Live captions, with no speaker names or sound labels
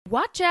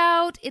watch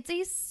out. It's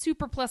a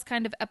super plus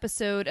kind of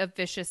episode of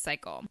Vicious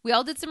Cycle. We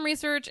all did some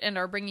research and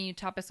are bringing you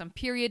topics on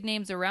period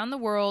names around the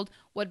world,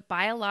 what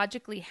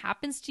biologically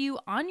happens to you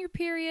on your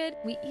period.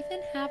 We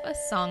even have a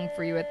song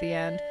for you at the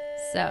end.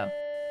 So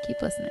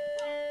keep listening.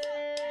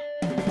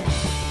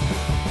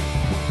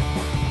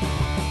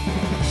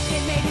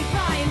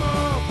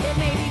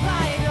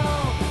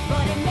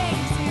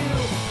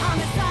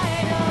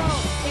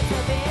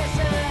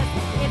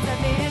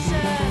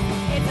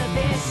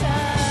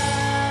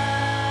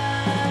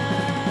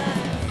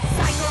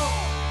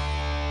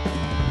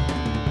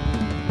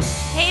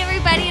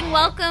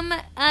 Welcome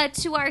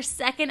to our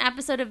second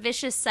episode of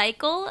Vicious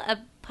Cycle, a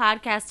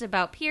podcast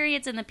about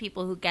periods and the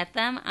people who get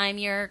them. I'm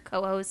your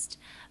co-host,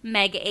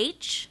 Meg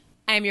H.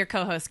 I'm your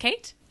co-host,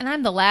 Kate. And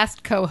I'm the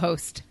last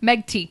co-host,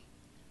 Meg T.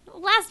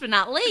 Last but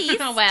not least.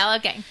 Well,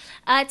 okay.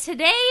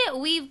 Today,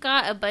 we've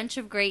got a bunch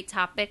of great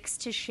topics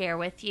to share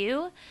with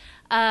you.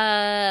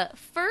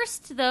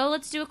 First, though,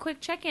 let's do a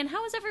quick check-in.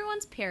 How was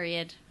everyone's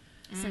period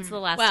since the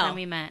last time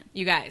we met?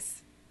 You guys.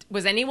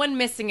 Was anyone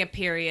missing a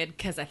period?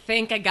 Because I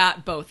think I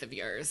got both of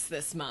yours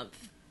this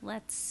month.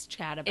 Let's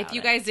chat about it. If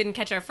you guys didn't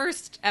catch our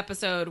first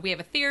episode, we have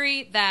a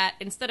theory that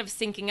instead of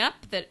syncing up,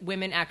 that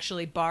women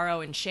actually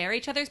borrow and share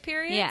each other's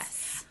periods.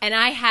 Yes. And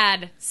I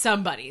had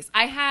somebody's.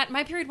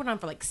 My period went on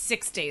for like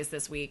 6 days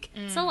this week.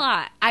 It's a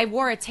lot. I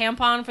wore a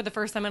tampon for the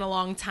first time in a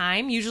long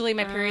time. Usually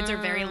my periods are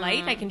very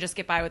light. I can just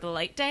get by with a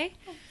light day.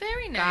 Oh,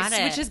 very nice. Got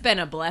it. Which has been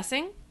a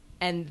blessing.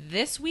 And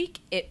this week,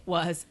 it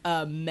was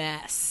a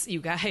mess, you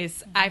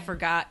guys. I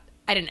forgot.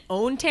 I didn't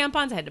own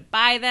tampons. I had to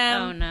buy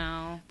them. Oh,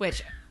 no.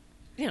 Which,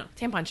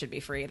 tampons should be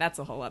free. That's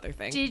a whole other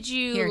thing. Did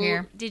you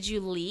Hear. Did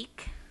you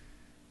leak?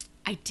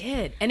 I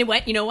did. And it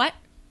went, you know what?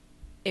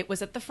 It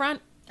was at the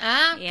front.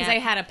 Because Yeah. I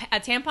had a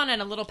tampon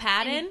and a little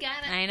pad in.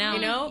 I know.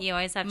 You know? You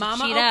always have to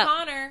Mama cheat up.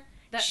 O'Connor.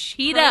 That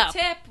Cheat pro up.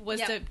 tip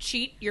was to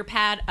cheat your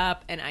pad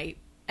up. And I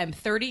am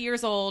 30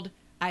 years old.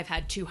 I've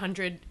had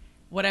 200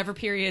 whatever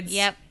periods.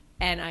 Yep.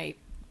 And I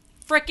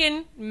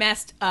frickin'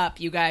 messed up,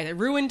 you guys. I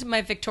ruined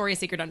my Victoria's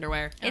Secret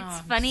underwear. It's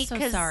funny so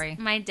because sorry.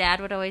 my dad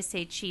would always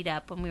say cheat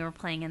up when we were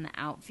playing in the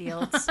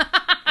outfields.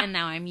 And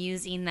now I'm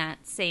using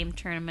that same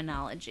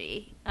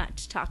terminology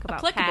to talk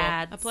about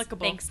pads.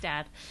 Applicable. Thanks,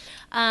 Dad.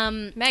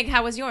 Meg,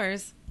 how was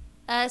yours?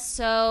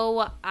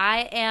 So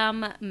I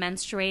am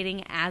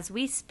menstruating as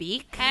we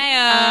speak. Hey,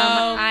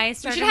 I we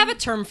started. should have a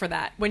term for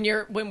that when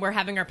we're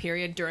having our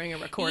period during a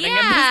recording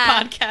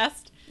Yeah. of this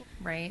podcast.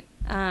 Right.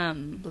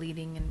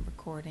 Bleeding and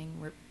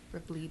recording. We're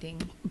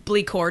bleeding.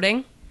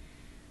 Bleakording.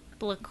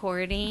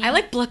 Blacording. I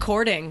like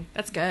bleakording.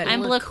 That's good.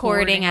 I'm We're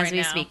blacording as right we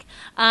now. speak.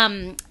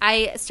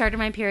 I started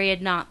my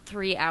period not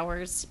 3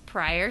 hours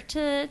prior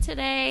to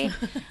today.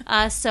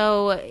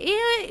 So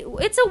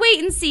it's a wait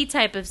and see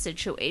type of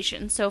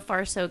situation. So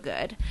far, so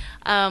good.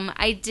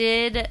 I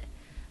did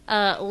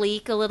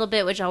leak a little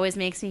bit, which always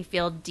makes me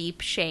feel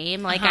deep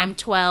shame. Like I'm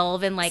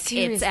 12 and like it's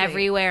Seriously.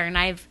 everywhere and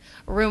I've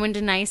ruined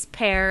a nice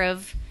pair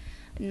of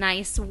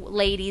nice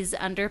ladies'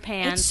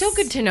 underpants. It's so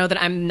good to know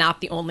that I'm not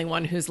the only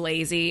one who's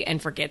lazy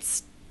and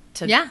forgets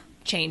to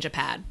change a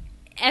pad.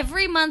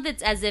 Every month,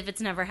 it's as if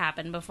it's never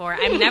happened before.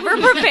 I'm never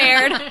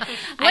prepared.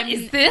 What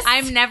is this?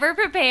 I'm never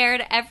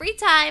prepared. Every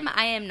time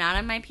I am not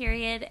on my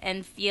period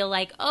and feel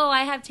like, oh,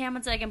 I have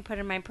tampons I can put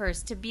in my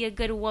purse to be a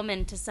good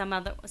woman to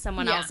someone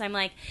else, I'm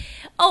like,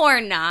 oh, or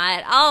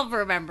not. I'll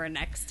remember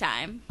next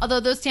time.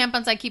 Although those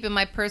tampons I keep in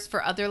my purse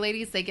for other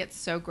ladies, they get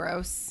so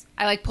gross.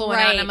 I like pull one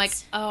out and I'm like,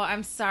 oh,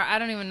 I'm sorry. I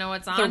don't even know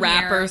what's on The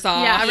wrapper's here.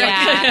 off. Yeah, right.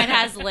 Yeah, it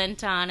has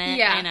lint on it.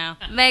 Yeah. I know.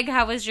 Meg,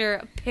 how was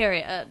your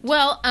period?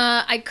 Well,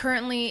 I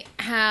currently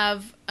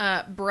have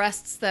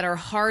breasts that are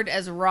hard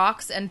as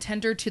rocks and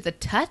tender to the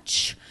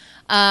touch.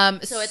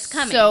 So it's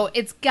coming. So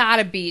it's got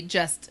to be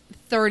just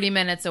 30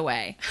 minutes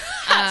away.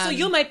 So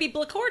you might be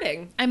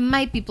bleakording. I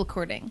might be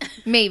recording.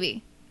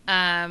 Maybe. But,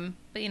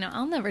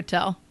 I'll never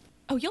tell.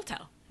 Oh, you'll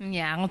tell.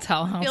 Yeah, I'll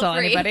tell. I'll Feel tell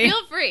free. anybody.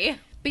 Feel free.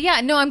 But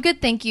yeah, no, I'm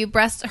good. Thank you.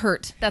 Breasts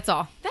hurt. That's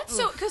all. That's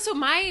so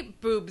my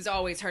boobs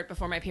always hurt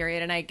before my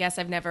period, and I guess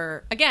I've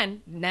never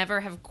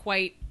have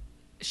quite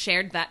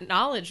shared that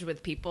knowledge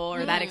with people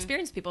or that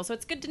experience with people. So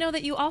it's good to know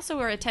that you also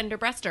are a tender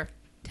breaster.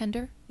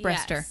 Tender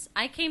breaster. Yes.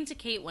 I came to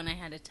Kate when I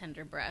had a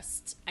tender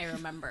breast. I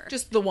remember.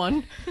 Just the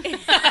one. It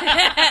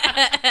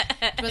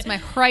was my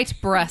right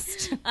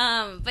breast.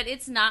 But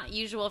it's not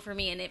usual for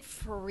me, and it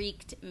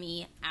freaked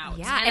me out.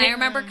 Yeah, and and I it-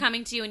 remember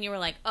coming to you, and you were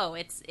like, "Oh,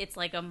 it's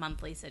like a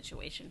monthly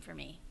situation for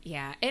me."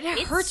 Yeah, it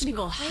hurts when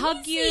people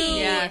hug you.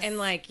 Yes. And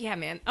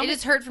man. It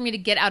just hurt for me to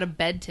get out of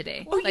bed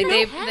today. Oh, like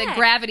you the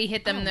gravity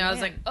hit them, and I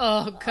was like,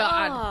 "Oh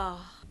God." Oh,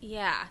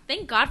 yeah.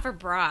 Thank God for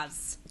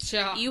bras.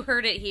 Sure. You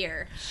heard it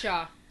here.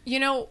 Sure.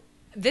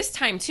 This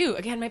time too,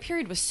 again, my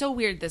period was so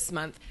weird this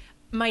month.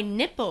 My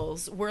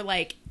nipples were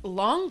like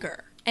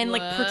longer and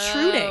like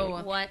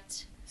protruding.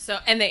 What? So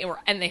and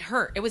they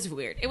hurt. It was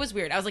weird. I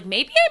was like,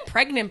 maybe I'm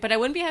pregnant, but I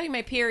wouldn't be having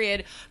my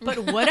period. But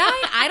would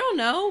I? I don't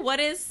know. What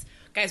is?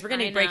 Guys, we're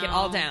gonna break it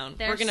all down.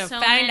 There's we're gonna so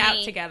find many.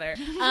 out together.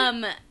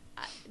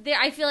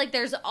 I feel like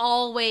there's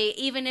always,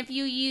 even if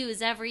you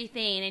use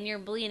everything and you're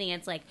bleeding,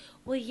 it's like,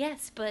 well,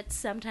 yes, but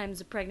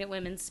sometimes pregnant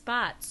women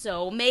spot,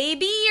 so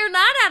maybe you're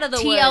not out of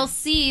the woods.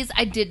 TLCs,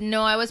 I didn't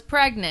know I was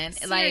pregnant.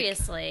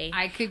 Seriously.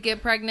 I could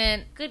get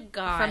pregnant Good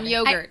God. from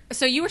yogurt.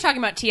 So you were talking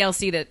about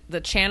TLC,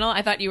 the channel.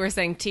 I thought you were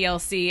saying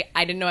TLC,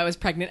 I didn't know I was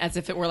pregnant, as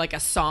if it were like a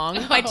song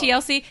by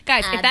TLC.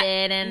 Guys, if that...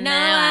 didn't know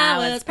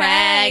I was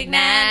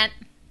pregnant.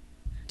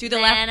 Do the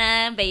left...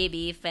 Then a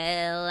baby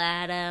fell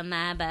out of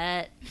my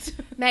butt.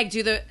 Meg,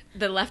 do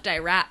the left eye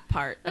rap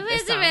part of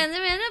this song. And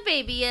a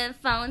baby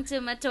fell into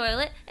my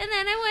toilet, and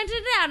then I went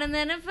it out, and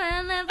then I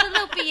fell in the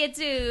fallopian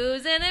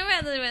tubes, and I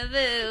ran through my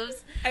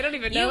boobs. I don't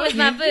even You know. was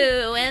my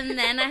boo, and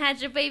then I had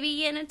your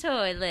baby in a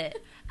toilet.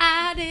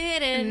 I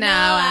didn't know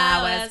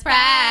I was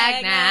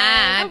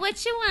pregnant.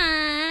 What you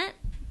want?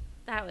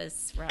 That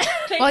was rough.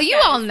 Well, you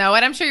all know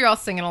it. I'm sure you're all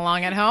singing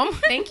along at home.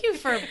 Thank you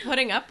for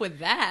putting up with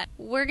that.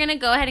 We're gonna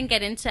go ahead and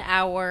get into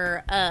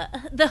our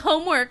the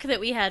homework that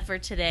we had for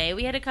today.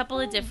 We had a couple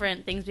of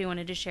different things we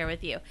wanted to share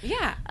with you.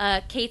 Yeah.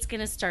 Kate's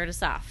gonna start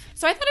us off.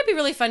 So I thought it'd be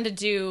really fun to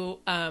do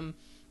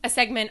a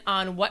segment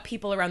on what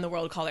people around the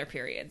world call their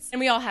periods. And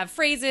we all have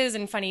phrases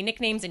and funny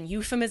nicknames and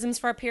euphemisms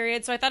for our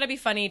periods. So I thought it'd be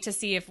funny to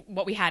see if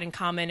what we had in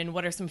common and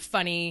what are some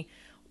funny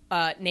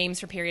names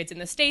for periods in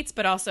the States,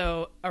 but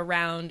also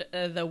around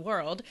the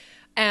world.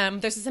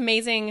 There's this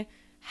amazing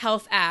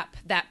health app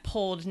that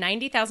polled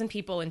 90,000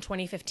 people in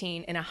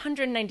 2015 in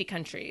 190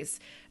 countries.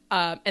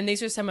 And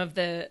these are some of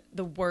the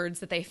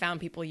words that they found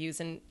people use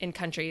in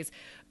countries.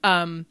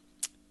 The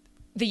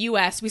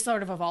U.S., we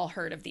sort of have all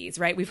heard of these,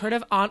 right? We've heard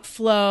of Aunt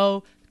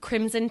Flo,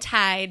 Crimson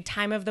Tide,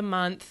 Time of the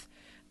Month,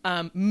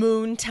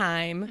 Moon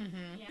Time. Mm-hmm.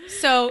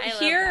 So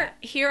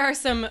here are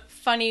some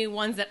funny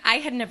ones that I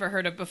had never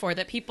heard of before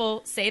that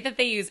people say that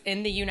they use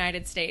in the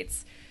United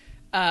States,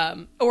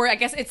 or I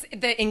guess it's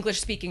the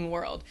English-speaking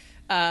world.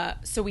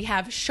 So we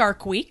have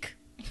Shark Week.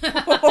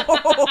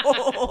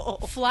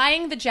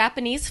 Flying the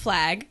Japanese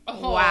flag.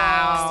 Oh.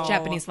 Wow. The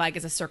Japanese flag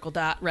is a circle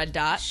dot, red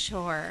dot.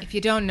 Sure. If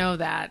you don't know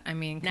that, I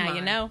mean, come Now on.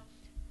 you know.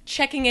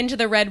 Checking into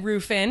the Red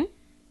Roof Inn.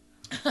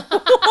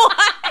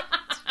 What?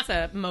 It's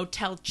a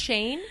motel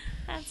chain.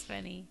 That's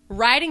funny.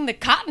 Riding the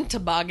cotton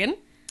toboggan.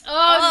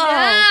 Oh,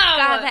 no.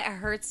 God, that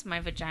hurts my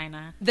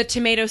vagina. The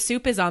tomato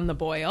soup is on the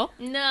boil.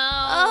 No.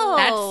 Oh.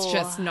 That's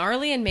just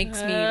gnarly and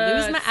makes me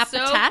lose my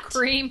appetite. So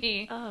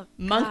creamy. Oh,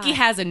 Monkey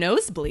has a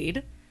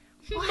nosebleed.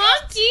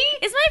 Monkey?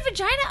 Is my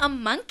vagina a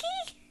monkey?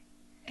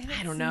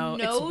 I don't know.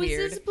 nose It's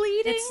weird. is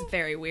bleeding? It's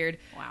very weird.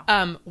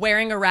 Wow.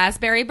 Wearing a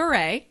raspberry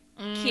beret.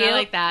 Cute. I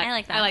like that. I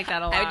like that. I like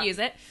that a lot. I would use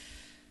it.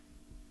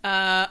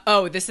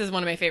 This is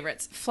one of my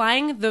favorites.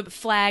 Flying the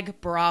flag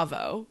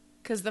Bravo,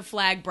 because the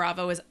flag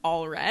Bravo is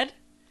all red,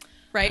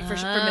 right? For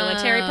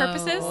military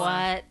purposes.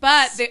 What?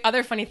 But the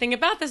other funny thing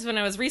about this, when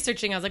I was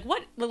researching, I was like,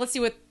 what? Well, let's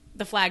see what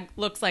the flag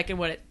looks like and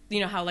what it,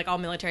 how like all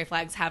military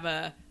flags have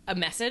a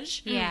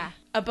message. Yeah.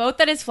 A boat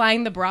that is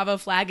flying the Bravo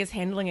flag is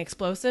handling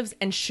explosives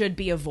and should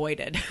be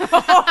avoided.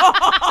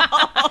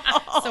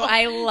 So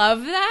I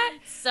love that.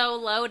 So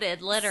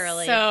loaded,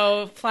 literally.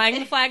 So flying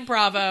the flag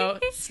Bravo,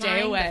 stay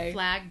Flying away. The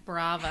flag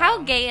Bravo.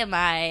 How gay am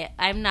I?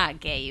 I'm not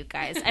gay, you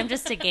guys. I'm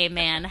just a gay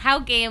man. How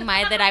gay am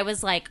I that I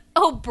was like,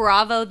 oh,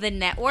 Bravo, the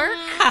network?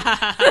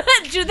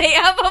 Do they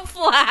have a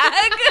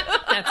flag?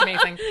 That's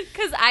amazing.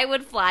 Because I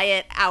would fly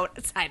it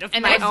outside of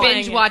And my I home.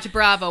 binge watch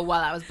Bravo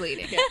while I was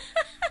bleeding.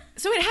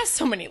 So it has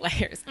so many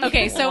layers.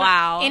 Okay, so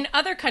Wow. in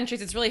other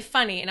countries, it's really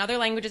funny. In other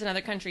languages in other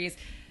countries,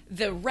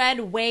 the red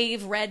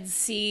wave, red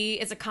sea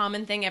is a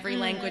common thing. Every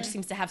language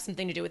seems to have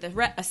something to do with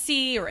a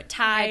sea or a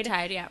tide.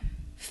 Tide, yeah.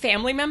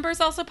 Family members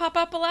also pop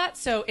up a lot.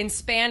 So in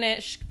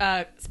Spanish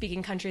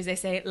speaking countries, they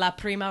say La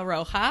Prima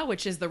Roja,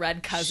 which is the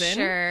red cousin.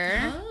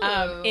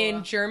 Sure.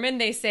 In German,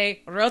 they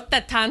say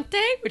Rota Tante,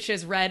 which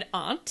is red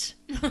aunt.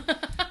 Because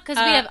we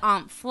have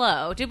Aunt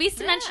Flo. Did we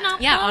mention Aunt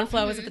Flo? Yeah, Aunt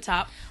Flo is at the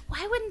top.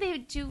 Why wouldn't they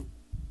do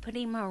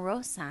Prima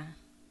Rosa?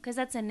 Because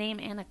that's a name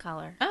and a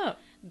color. Oh.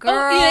 Girl.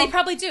 Oh, yeah, they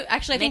probably do.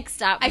 Actually, I think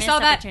Mixed up. I Missed saw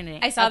that. opportunity.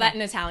 I saw Okay. that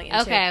in Italian.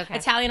 Okay, too. okay.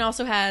 Italian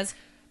also has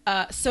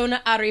sono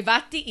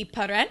arrivati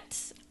I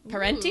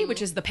parenti,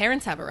 which is the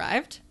parents have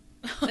arrived.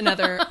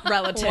 Another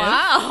relative.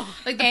 Wow.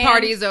 Like the And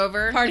party's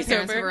over. Party's the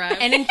parents have over.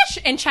 arrived. And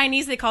in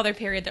Chinese, they call their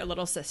period their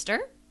little sister.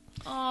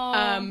 Oh,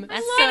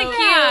 That's I kind love of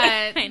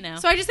that. cute. I know.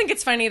 So I just think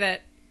it's funny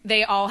that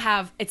they all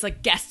have. It's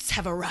like guests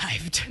have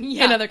arrived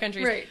in other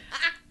countries. Right.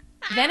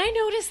 Then I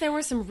noticed there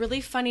were some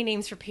really funny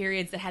names for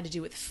periods that had to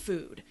do with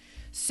food.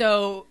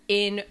 So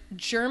in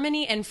German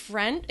and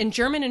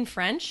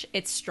French,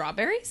 it's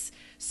strawberries.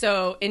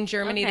 So in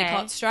Germany, they Okay.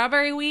 call it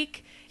Strawberry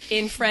Week.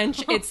 In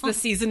French, it's the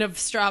season of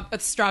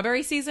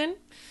strawberry season.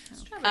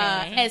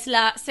 Es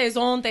la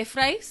saison des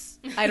fraises.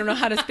 I don't know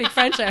how to speak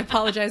French. I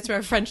apologize to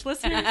our French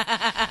listeners.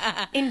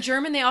 In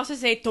German, they also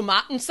say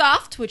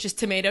Tomatensaft, which is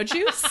tomato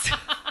juice.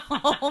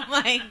 Oh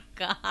my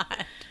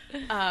God.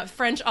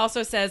 French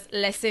also says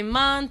les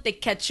semaines de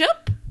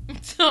ketchup.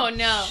 Oh,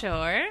 no.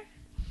 Sure.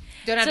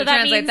 Don't have So to that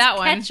translate means that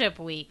one. ketchup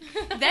week.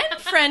 Then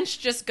French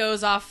just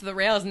goes off the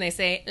rails and they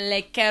say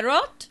les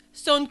carottes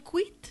sont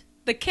cuites.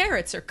 The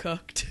carrots are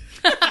cooked.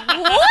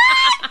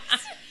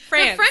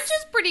 France. The French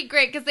is pretty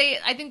great because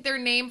I think their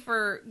name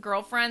for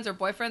girlfriends or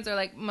boyfriends are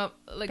like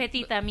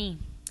Petite amie.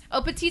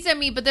 oh, petite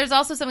amie, but there's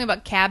also something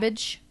about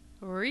cabbage.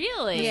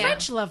 Really? Yeah.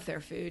 French love their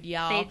food,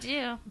 y'all. They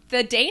do.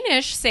 The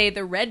Danish say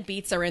the red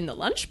beets are in the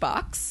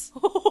lunchbox.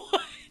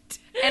 What?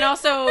 And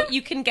also,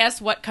 you can guess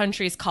what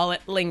countries call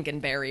it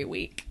Lingonberry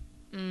Week.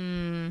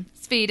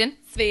 Sweden.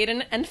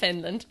 Sweden and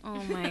Finland.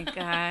 Oh my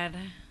god.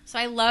 So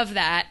I love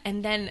that.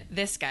 And then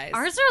this, guys.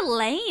 Ours are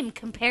lame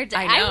compared to.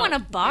 I I know. want to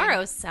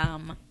borrow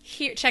some.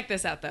 Here, check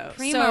this out, though.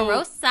 Prima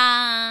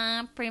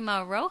Rosa,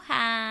 Prima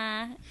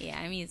Roja. Yeah,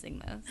 I'm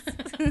using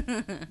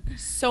those.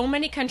 So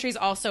many countries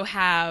also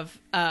have,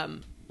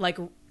 like,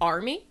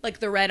 army, like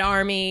the Red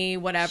Army,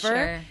 whatever.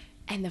 Sure.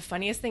 And the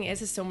funniest thing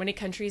is so many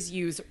countries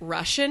use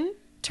Russian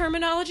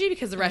terminology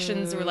because the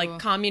Russians were like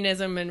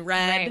communism and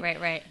red.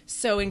 Right.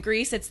 So in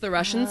Greece, it's the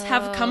Russians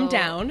have come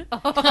down.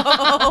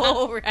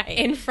 Oh, right.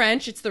 In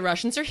French, it's the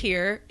Russians are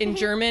here. In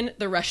German,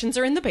 the Russians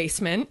are in the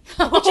basement.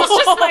 Which is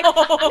just like,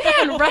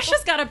 man,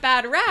 Russia's got a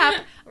bad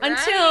rap.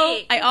 Until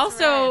Right. I That's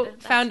also red.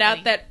 That's found out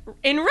funny. that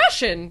in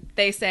Russian,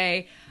 they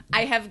say,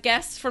 I have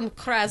guests from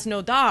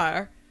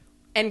Krasnodar.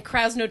 And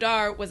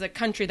Krasnodar was a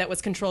country that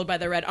was controlled by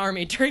the Red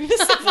Army during the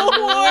Civil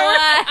War.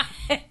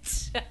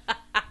 What?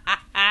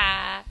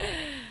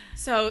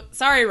 So,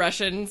 sorry,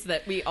 Russians,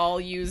 that we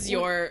all use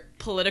your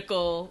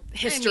political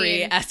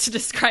history as to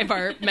describe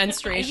our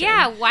menstruation.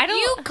 Yeah, why don't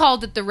You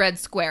called it the red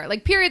square.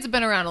 Like periods have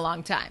been around a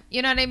long time.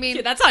 You know what I mean?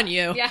 Yeah, that's on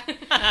you. Yeah.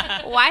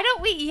 why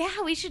don't we? Yeah,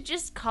 we should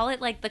just call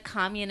it like the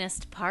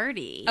Communist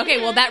Party. Okay,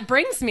 well, that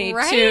brings me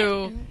Right?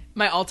 to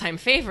my all-time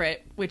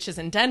favorite, which is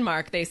in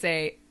Denmark. They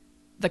say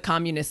the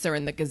communists are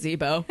in the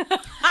gazebo.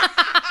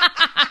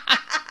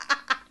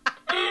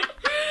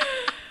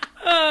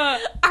 Are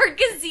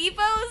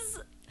gazebos?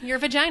 Your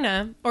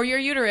vagina or your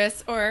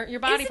uterus or your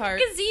body Isn't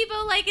part.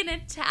 gazebo like an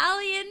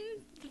Italian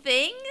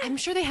thing? I'm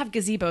sure they have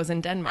gazebos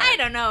in Denmark. I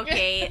don't know,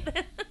 Kate.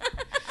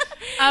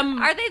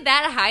 Are they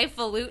that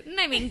highfalutin?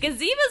 I mean,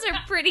 gazebos are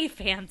pretty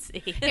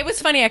fancy. It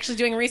was funny actually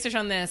doing research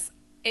on this.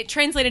 It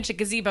translated to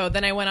gazebo.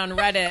 Then I went on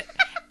Reddit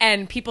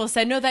and people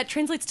said, no, that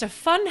translates to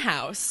fun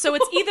house. So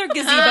it's either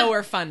gazebo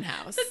or fun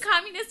house. The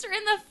communists are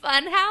in the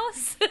fun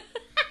house.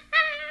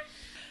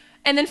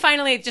 And then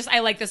finally, I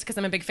like this because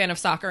I'm a big fan of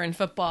soccer and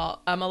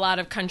football. A lot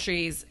of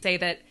countries say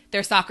that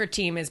their soccer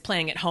team is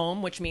playing at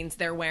home, which means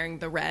they're wearing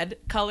the red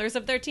colors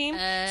of their team.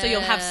 So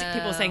you'll have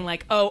people saying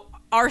like, oh,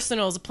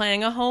 Arsenal's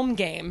playing a home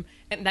game.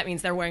 And that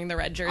means they're wearing the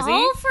red jersey.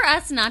 All for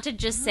us not to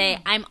just say,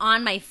 I'm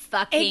on my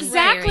fucking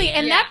Exactly. period.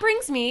 And that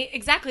brings me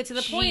exactly to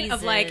the point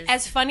of like, Jesus.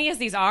 as funny as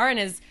these are and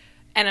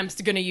I'm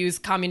going to use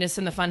communists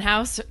in the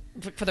funhouse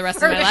for the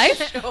rest of my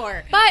life.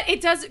 Sure. But it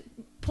does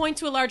point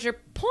to a larger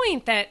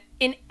point that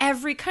in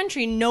every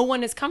country, no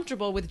one is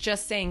comfortable with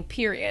just saying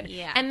period.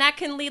 Yeah. And that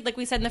can lead, like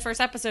we said in the first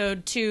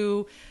episode,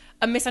 to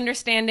a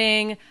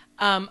misunderstanding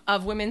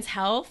of women's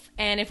health.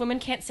 And if women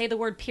can't say the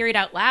word period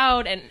out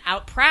loud and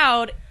out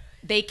proud,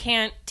 they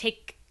can't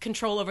take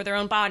control over their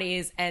own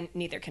bodies, and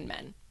neither can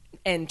men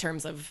in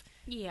terms of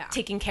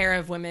taking care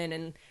of women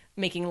and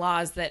making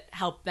laws that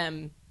help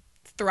them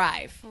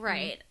thrive.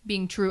 Right.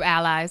 Being true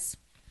allies.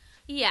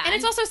 Yeah. And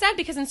it's also sad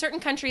because in certain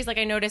countries, like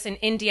I notice in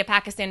India,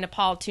 Pakistan,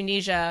 Nepal,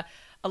 Tunisia,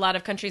 a lot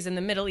of countries in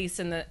the Middle East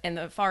and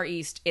the Far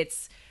East,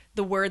 it's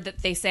the word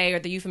that they say or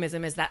the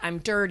euphemism is that I'm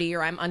dirty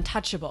or I'm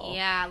untouchable.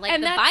 Yeah, like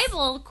And the that's-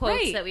 Bible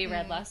quotes right. that we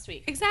read last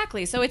week.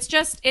 Exactly. So it's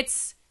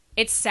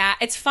sad.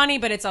 It's funny,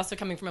 but it's also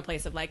coming from a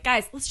place of like,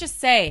 guys, let's just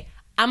say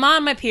I'm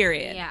on my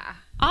period. Yeah.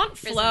 Aunt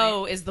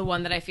Flo is the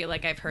one that I feel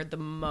like I've heard the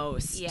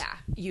most. Yeah.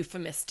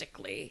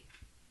 Euphemistically.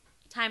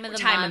 Time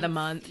of the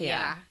month,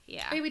 yeah.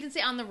 Yeah. Wait, we didn't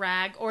say on the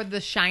rag or the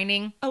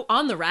shining. Oh,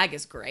 on the rag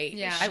is great.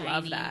 Yeah. I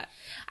love Shiny. that.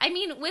 I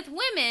mean, with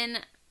women,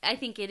 I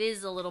think it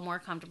is a little more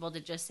comfortable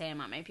to just say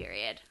I'm on my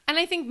period. And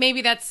I think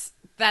maybe that's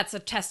a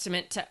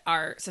testament to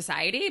our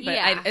society, but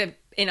Yeah.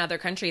 in other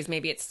countries,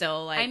 maybe it's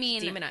still like I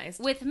mean,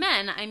 demonized. with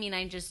men, I mean,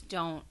 I just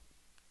don't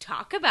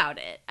talk about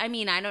it. I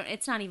mean,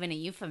 it's not even a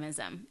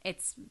euphemism.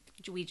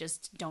 We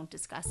just don't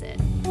discuss it.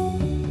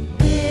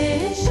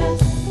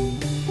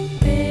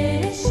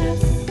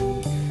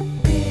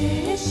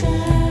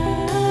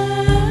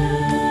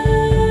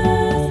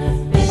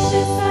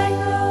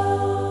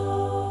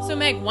 So,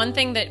 Meg, one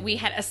thing that we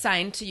had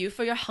assigned to you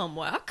for your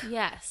homework.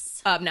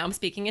 Yes. Now I'm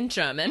speaking in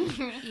German.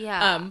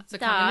 Yeah. The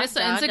communist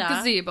ends a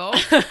gazebo.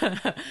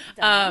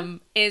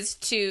 Is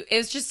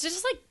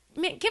just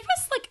like give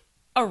us like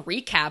a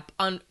recap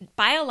on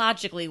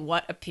biologically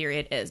what a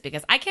period is,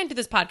 because I can't do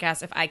this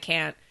podcast if I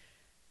can't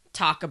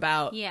talk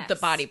about Yes. the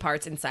body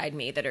parts inside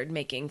me that are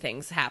making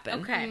things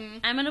happen. Okay.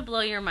 I'm going to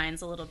blow your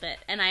minds a little bit.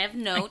 And I have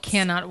notes.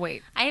 Cannot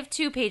wait. I have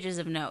 2 pages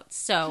of notes.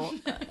 So,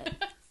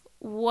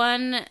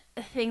 one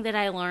thing that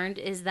I learned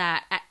is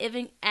that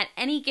at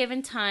any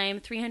given time,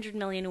 300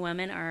 million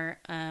women are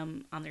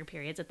on their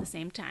periods at the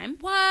same time.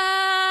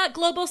 What?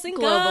 Global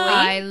single. Globally.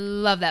 I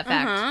love that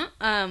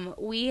fact.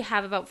 We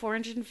have about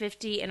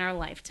 450 in our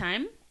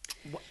lifetime.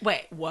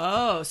 Wait,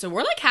 whoa. So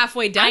we're like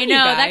halfway done. I know,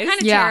 you that guys.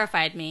 kind of Yeah.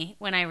 terrified me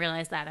when I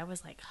realized that. I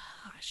was like,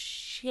 oh,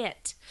 shit.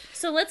 shit.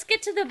 So let's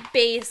get to the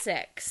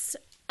basics.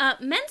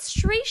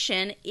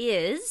 Menstruation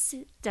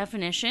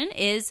definition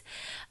is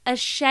a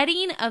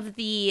shedding of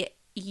the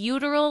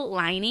uteral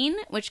lining,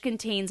 which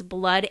contains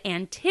blood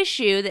and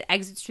tissue that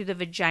exits through the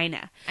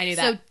vagina. I knew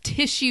So that.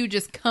 tissue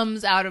just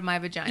comes out of my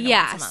vagina.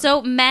 Yeah. once a month.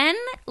 So men,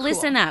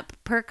 listen up.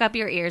 Perk up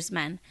your ears,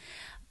 men.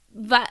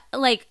 But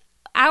like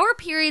our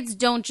periods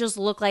don't just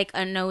look like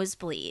a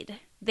nosebleed.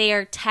 They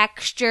are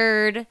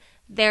textured.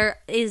 There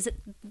is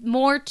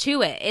more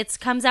to it. It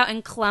comes out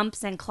in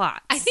clumps and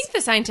clots. I think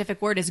the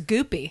scientific word is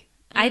goopy.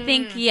 I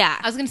think, yeah.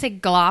 I was gonna say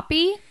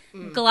gloppy.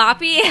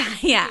 Gloppy.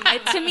 Yeah.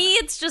 To me,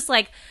 it's just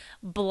like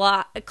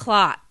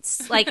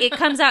clots. Like it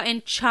comes out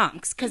in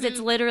chunks because it's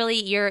literally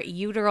your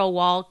uteral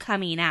wall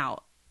coming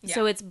out.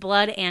 So it's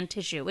blood and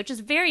tissue, which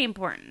is very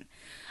important.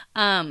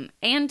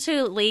 And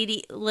to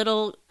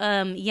little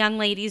young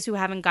ladies who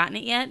haven't gotten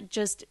it yet,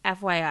 just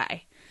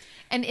FYI.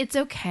 And it's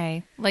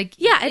okay. Like,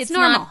 Yeah, it's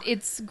normal.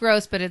 It's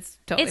gross, but it's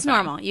totally It's fine.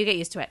 normal. You get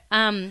used to it.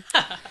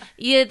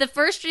 The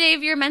first day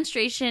of your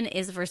menstruation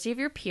is the first day of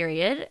your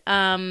period.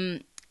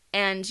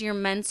 And your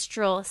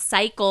menstrual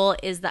cycle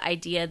is the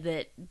idea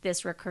that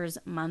this recurs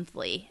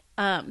monthly.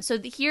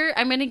 Here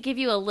I'm going to give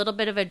you a little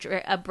bit of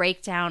a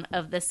breakdown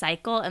of the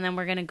cycle, and then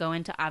we're going to go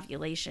into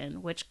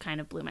ovulation, which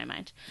kind of blew my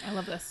mind. I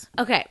love this.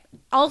 Okay.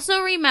 Also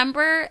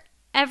remember,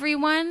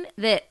 everyone,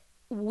 that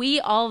we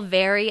all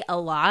vary a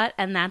lot,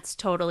 and that's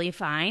totally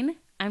fine.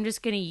 I'm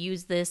just going to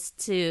use this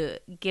to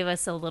give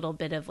us a little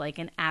bit of like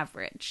an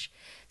average.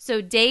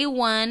 So day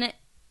 1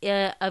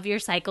 of your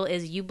cycle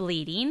is you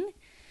bleeding.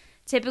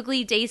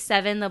 Typically, day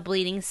 7, the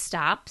bleeding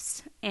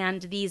stops,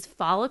 and these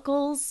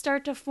follicles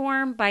start to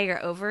form by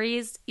your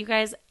ovaries. You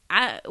guys,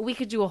 we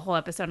could do a whole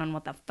episode on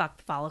what the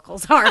fuck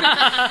follicles are.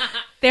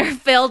 They're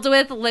filled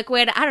with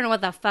liquid. I don't know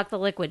what the fuck the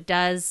liquid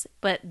does,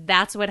 but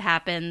that's what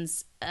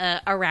happens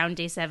around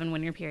day 7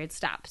 when your period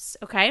stops,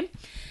 okay?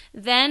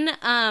 Then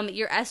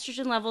your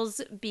estrogen levels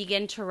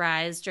begin to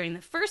rise during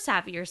the first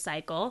half of your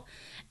cycle,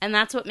 and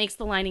that's what makes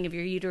the lining of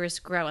your uterus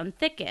grow and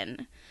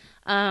thicken.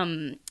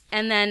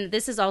 And then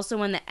this is also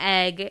when the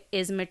egg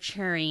is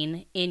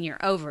maturing in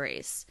your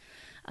ovaries.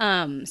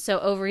 So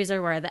ovaries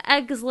are where the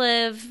eggs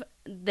live.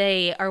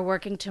 They are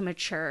working to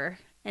mature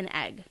an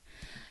egg.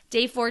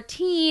 Day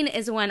 14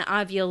 is when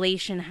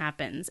ovulation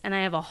happens. And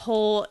I have a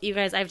whole, you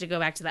guys, I have to go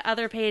back to the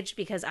other page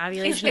because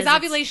ovulation Is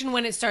ovulation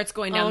when it starts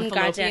going down the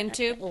fallopian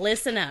tube?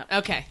 Listen up.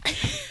 Okay.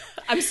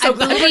 I'm so I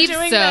glad we're believe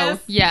doing so. this.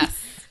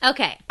 Yes.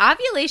 Okay.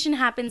 Ovulation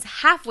happens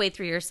halfway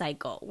through your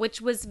cycle,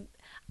 which was,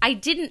 I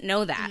didn't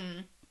know that.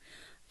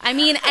 I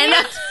mean, and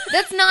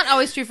That's not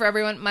always true for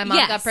everyone. My mom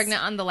Yes. got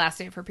pregnant on the last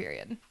day of her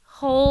period.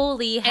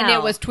 holy hell. And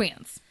it was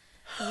twins.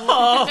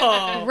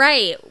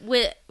 Right.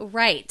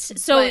 Right.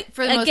 So But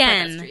for the most part,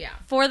 again, that's true, yeah.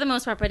 for the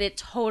most part, but it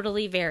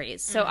totally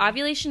varies. So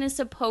ovulation is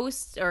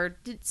supposed, or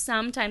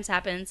sometimes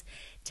happens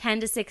 10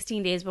 to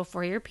 16 days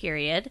before your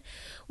period,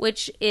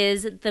 which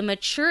is the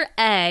mature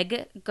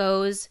egg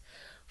goes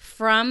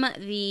from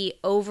the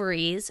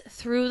ovaries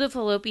through the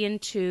fallopian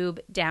tube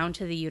down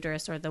to the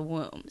uterus or the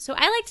womb. So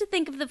I like to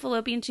think of the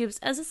fallopian tubes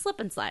as a slip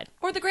and slide.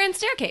 Or the grand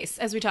staircase,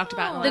 as we talked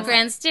about. in The last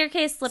grand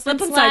staircase, slip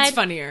and and slide. slide's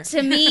funnier.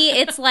 To me,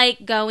 it's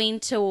like going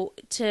to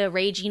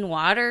raging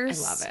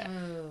waters. I love it.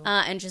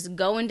 And just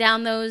going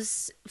down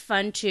those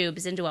fun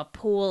tubes into a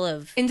pool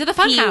of Into the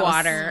fun pea house.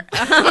 water.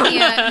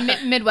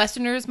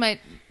 Midwesterners might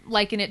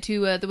liken it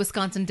to the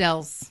Wisconsin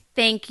Dells.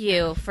 Thank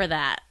you for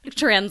that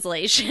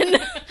translation.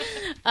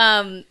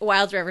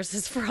 Wild Rivers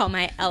is for all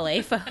my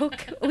LA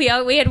folk. We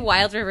had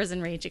Wild Rivers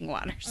and Raging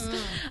Waters.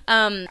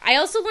 I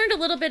also learned a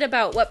little bit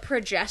about what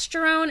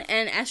progesterone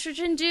and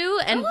estrogen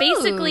do, and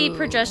basically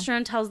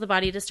progesterone tells the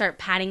body to start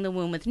padding the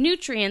womb with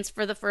nutrients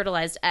for the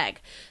fertilized egg.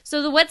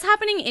 So what's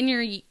happening in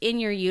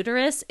your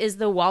uterus is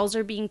the walls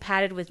are being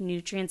padded with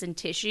nutrients and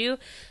tissue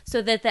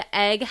so that the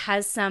egg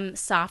has some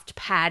soft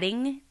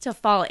padding to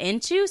fall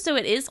into. So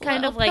it is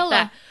kind of like pillow.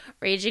 that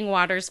Raging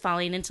Waters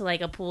falling into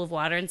like a pool of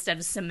water instead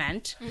of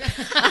cement.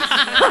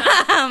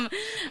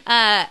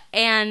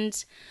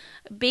 And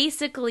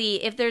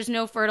basically, if there's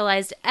no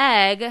fertilized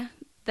egg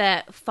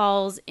that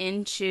falls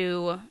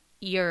into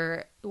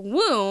your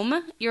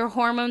womb, your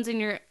hormones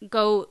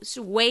go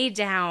way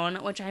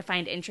down, which I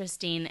find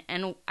interesting.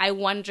 And I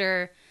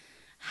wonder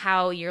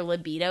how your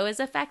libido is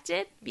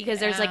affected because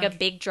there's like a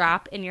big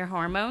drop in your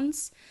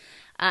hormones.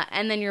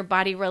 And then your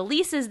body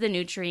releases the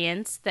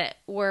nutrients that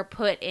were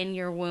put in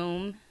your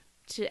womb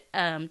to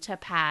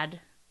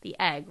pad the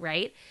egg,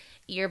 right?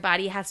 Your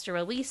body has to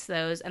release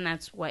those, and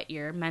that's what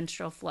your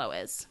menstrual flow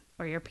is,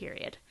 or your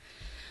period.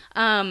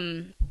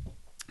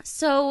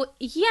 So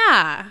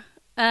yeah.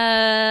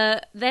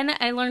 Then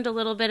I learned a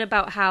little bit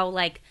about how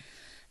like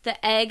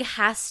the egg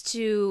has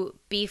to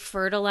be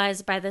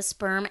fertilized by the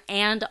sperm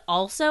and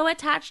also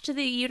attached to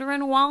the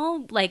uterine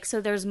wall. Like,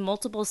 so there's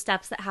multiple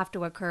steps that have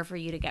to occur for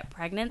you to get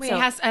pregnant. Wait, so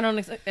I don't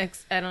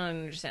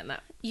understand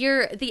that.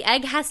 the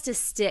egg has to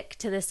stick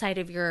to the side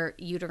of your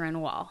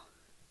uterine wall.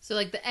 So,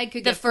 like, the egg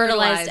could The get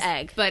fertilized fertilized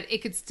egg. but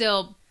it could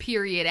still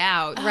period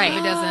out. Right. If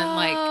it doesn't,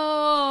 like...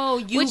 Oh,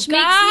 know, you which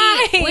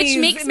guys. makes It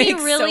me makes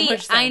so really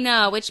much I sense.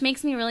 know, which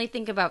makes me really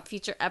think about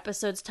future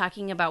episodes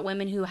talking about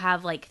women who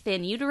have like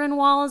thin uterine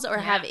walls or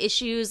have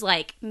issues,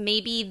 like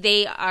maybe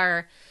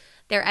their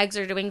eggs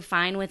are doing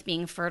fine with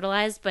being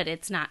fertilized, but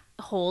it's not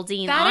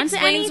holding That on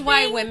explains to anything.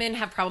 why women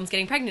have problems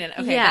getting pregnant.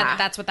 Okay, Yeah.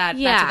 that's what that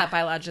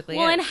biologically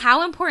well, is. and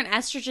how important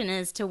estrogen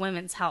is to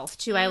women's health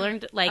too. I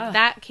learned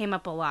that came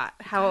up a lot.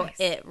 How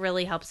it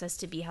really helps us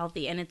to be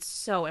healthy, and it's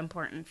so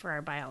important for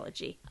our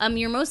biology.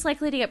 You're most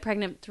likely to get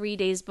pregnant 3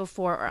 days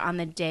before or on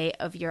the day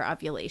of your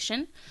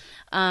ovulation.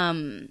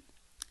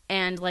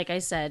 And like I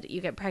said,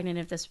 you get pregnant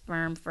if the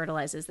sperm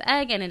fertilizes the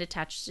egg and it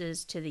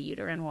attaches to the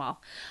uterine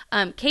wall.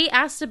 Kate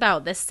asked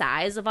about the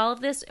size of all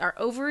of this. Our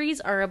ovaries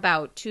are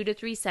about 2 to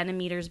 3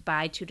 centimeters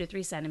by 2 to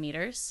 3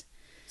 centimeters.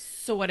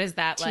 So what is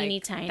that Teeny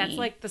like? tiny. That's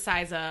like the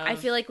size of. I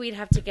feel like we'd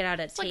have to get out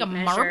a tape like a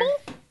measure,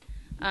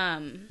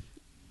 marble?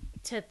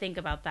 to think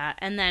about that.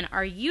 And then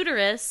our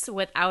uterus,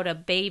 without a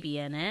baby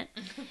in it,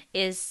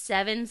 is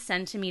 7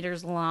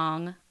 centimeters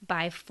long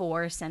by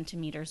 4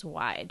 centimeters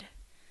wide.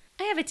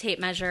 I have a tape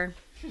measure.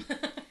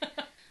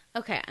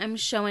 Okay, I'm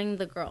showing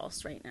the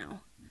girls right now.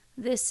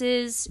 This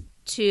is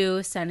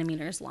 2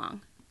 centimeters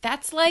long.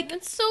 That's like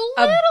It's so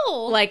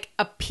little. like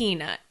a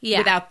peanut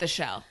without the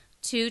shell.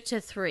 2 to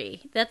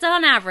 3. That's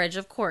on average,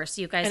 of course.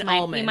 You guys An might,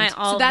 almond. you might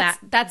all so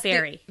that's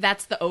vary.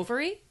 That's the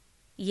ovary.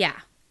 Yeah.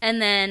 And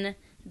then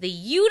the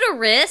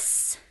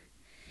uterus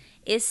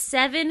is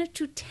 7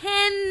 to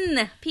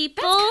 10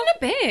 people. That's kind of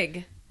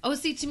big. Oh,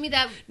 see, to me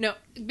that No,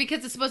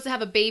 because it's supposed to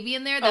have a baby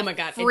in there. That Oh my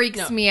God. freaks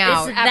No. me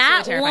out. It's absolutely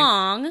that terrifying.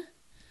 long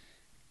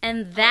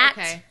and that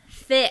okay.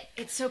 thick.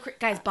 it's so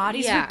guys.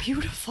 Bodies Yeah. are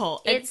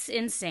beautiful. It's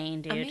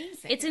insane, dude.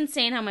 amazing. It's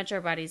insane how much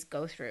our bodies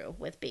go through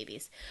with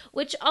babies.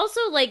 Which also,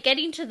 like,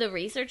 getting to the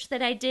research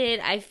that I did,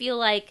 I feel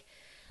like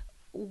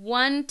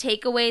one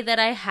takeaway that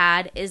I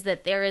had is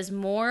that there is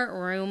more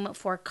room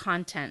for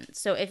content.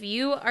 So if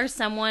you are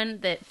someone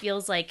that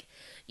feels like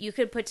you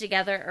could put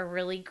together a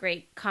really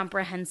great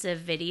comprehensive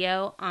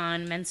video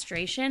on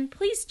menstruation,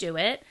 please do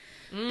it.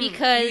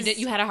 Because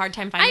you had a hard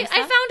time I finding stuff?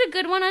 found a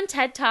good one on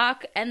TED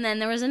Talk, and then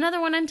there was another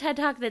one on TED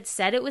Talk that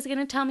said it was going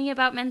to tell me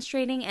about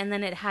menstruating, and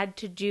then it had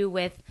to do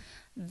with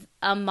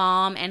a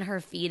mom and her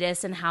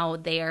fetus and how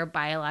they are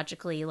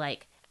biologically,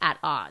 like, at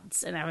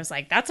odds. And I was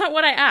like, that's not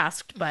what I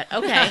asked, but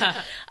okay.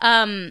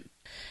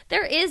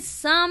 There is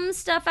some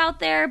stuff out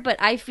there, but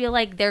I feel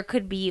like there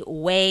could be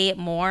way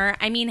more.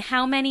 I mean,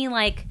 how many,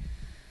 like,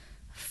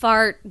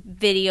 fart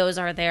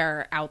videos are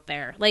there out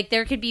there? Like,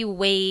 there could be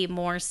way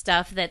more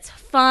stuff that's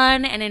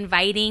fun and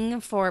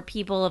inviting for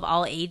people of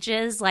all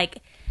ages. Like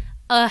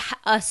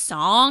a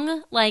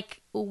song,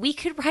 like, we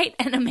could write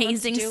an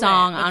amazing do it.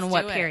 song Let's on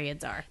what do it.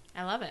 periods are.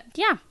 I love it.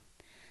 Yeah,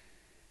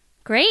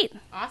 great.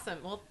 Awesome.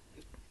 Well,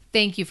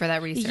 Thank you for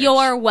that research.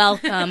 You're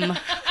welcome.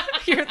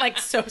 you're like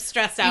so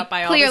stressed out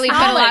by all clearly this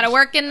put a lot knowledge. of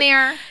work in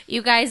there.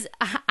 You guys,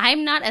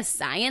 I'm not a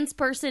science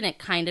person. It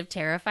kind of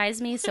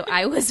terrifies me. So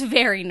I was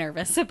very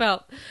nervous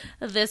about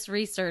this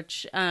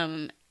research.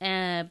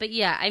 But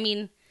yeah, I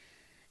mean,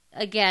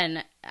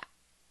 again,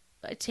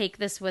 take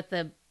this with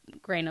a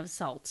grain of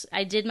salt.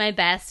 I did my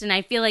best, and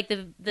I feel like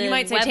the You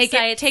might say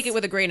websites, take it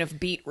with a grain of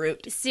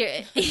beetroot.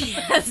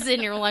 yes,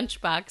 in your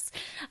lunchbox.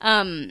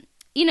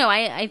 You know,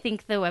 I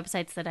think the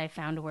websites that I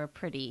found were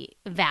pretty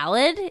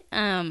valid.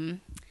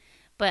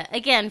 But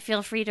again,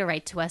 feel free to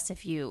write to us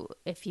if you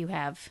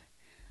have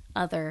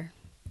other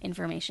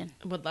information.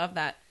 Would love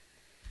that.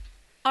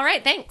 All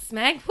right, thanks,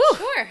 Meg. Whew.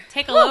 Sure.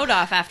 Take a load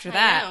off after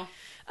I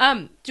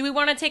that. Do we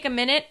want to take a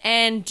minute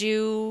and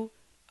do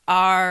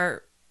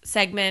our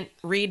segment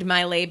Read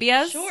My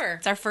Labias? Sure.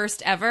 It's our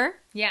first ever.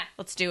 Yeah.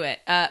 Let's do it.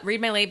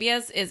 Read My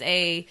Labias is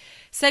a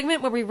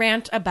segment where we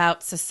rant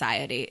about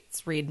society.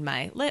 It's Read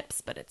My Lips,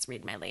 but it's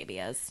Read My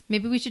Labias.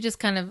 Maybe we should just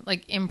kind of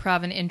like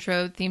improv an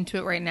intro theme to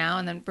it right now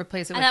and then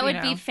replace it with, That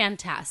would be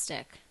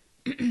fantastic.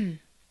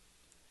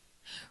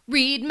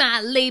 Read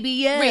my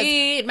labias.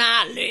 Read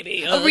My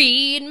Labias.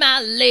 Read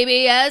my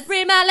labias.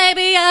 Read My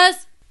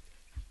Labias.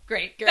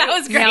 Great. That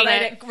was great. Nailed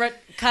it.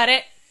 Cut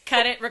it.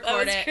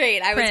 Record it.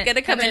 great. I Print. was going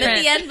to come in Print.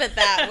 at the end, but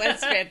that was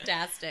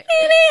fantastic.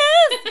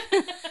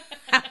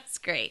 That was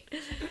great.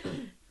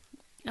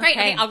 Great.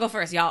 Okay, I'll go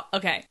first, y'all.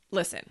 Okay,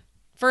 listen.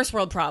 First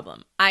world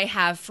problem. I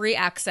have free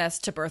access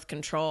to birth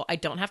control. I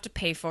don't have to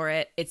pay for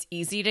it. It's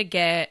easy to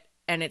get,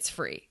 and it's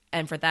free.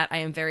 And for that, I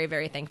am very,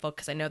 very thankful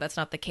because I know that's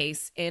not the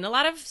case in a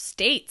lot of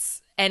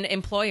states and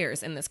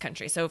employers in this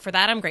country. So for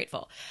that, I'm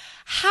grateful.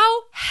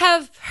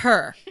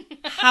 However,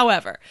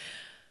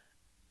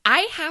 I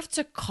have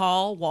to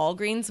call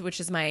Walgreens, which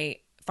is my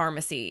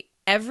pharmacy,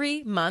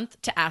 every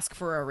month to ask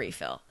for a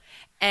refill.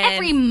 And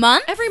Every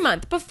month? Every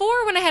month.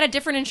 Before, when I had a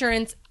different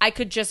insurance, I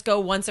could just go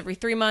once every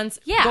 3 months,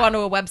 Yeah. go onto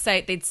a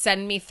website, they'd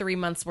send me 3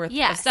 months worth of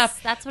Yes,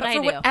 stuff. that's what But I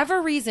for do.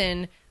 whatever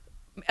reason,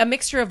 a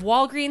mixture of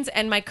Walgreens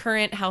and my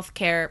current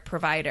healthcare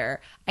provider,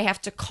 I have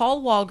to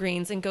call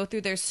Walgreens and go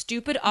through their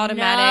stupid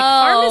automatic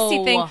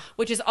pharmacy thing,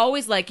 which is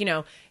always like, you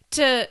know,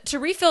 to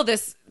refill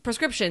this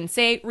prescription,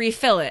 say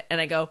refill it.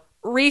 And I go,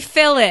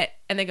 refill it.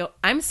 And they go,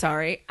 I'm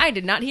sorry, I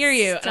did not hear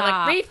you. And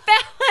I'm like, refill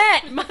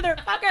it,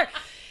 motherfucker.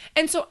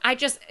 And so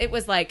it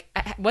was like,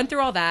 I went through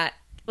all that.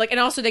 Like, and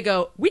also they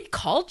go, we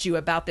called you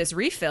about this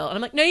refill. And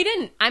I'm like, no, you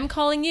didn't. I'm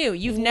calling you.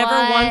 You've never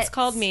once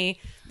called me.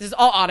 This is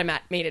all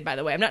automated, by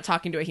the way. I'm not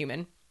talking to a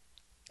human.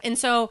 And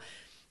so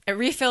I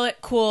refill it.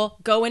 Cool.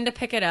 Go in to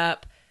pick it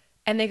up.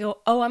 And they go,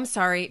 oh, I'm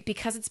sorry.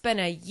 Because it's been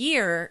a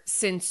year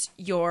since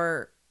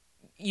you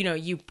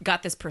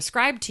got this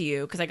prescribed to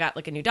you, because I got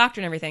like a new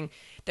doctor and everything,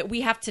 that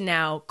we have to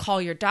now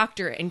call your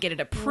doctor and get it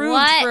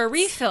approved for a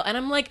refill. And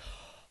I'm like,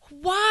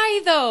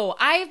 why though?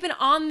 I've been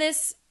on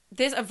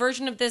a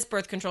version of this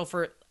birth control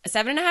for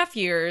 7.5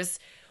 years.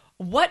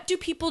 What do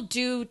people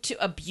do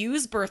to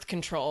abuse birth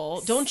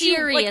control? Don't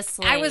Seriously. you?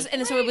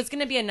 Like, so it was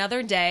going to be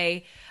another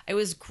day. I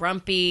was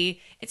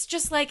grumpy. It's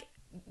just like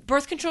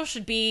birth control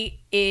should be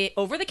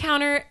over the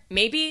counter.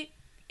 Maybe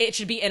it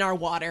should be in our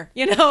water,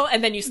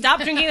 and then you stop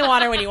drinking the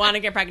water when you want to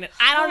get pregnant.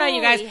 I don't know, you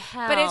guys,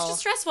 but it's just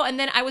stressful. And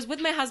then I was with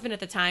my husband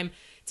at the time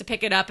to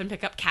pick it up and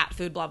pick up cat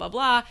food, blah, blah,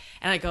 blah.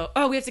 And I go,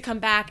 oh, we have to come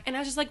back. And I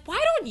was just like,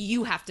 why don't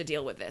you have to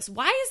deal with this?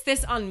 Why is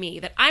this on me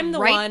that I'm the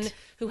one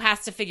who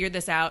has to figure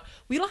this out?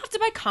 We don't have to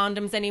buy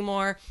condoms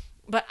anymore,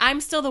 but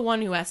I'm still the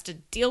one who has to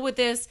deal with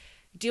this,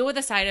 deal with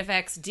the side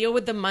effects, deal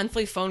with the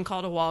monthly phone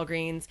call to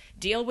Walgreens,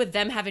 deal with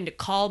them having to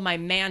call my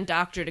man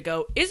doctor to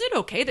go, is it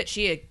okay that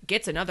she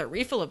gets another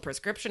refill of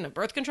prescription of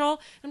birth control?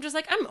 I'm just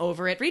like, I'm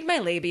over it. Read my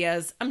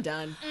labias. I'm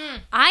done.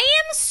 I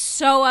am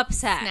so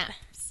upset.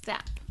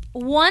 Snap.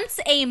 Once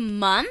a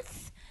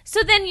month?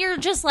 So then you're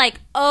just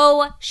like,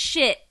 oh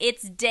shit,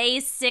 it's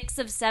day 6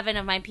 of 7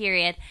 of my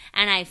period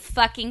and I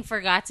fucking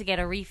forgot to get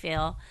a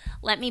refill.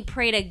 Let me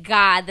pray to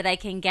God that I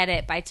can get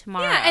it by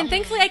tomorrow. Yeah, and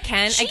thankfully I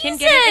can. Jesus. I can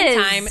get it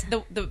in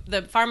time.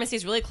 The pharmacy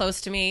is really close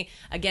to me.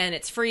 Again,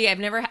 it's free.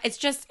 It's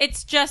just a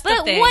thing.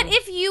 But what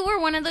if you were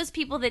one of those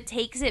people that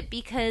takes it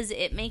because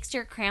it makes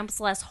your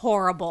cramps less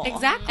horrible?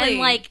 Exactly. And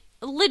like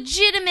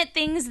legitimate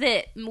things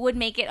that would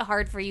make it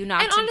hard for you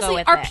not and to honestly, go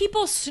with are it.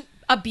 people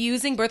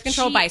abusing birth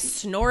control by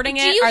snorting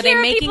it? Do you Are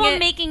hear they people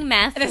making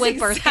meth with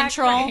birth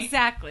control?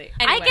 Exactly.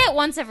 Anyway. I get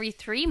once every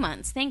 3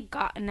 months. Thank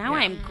God. Now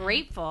I'm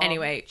grateful.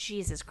 Anyway.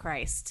 Jesus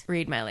Christ.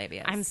 Read my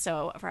labias. I'm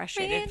so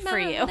frustrated for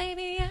you.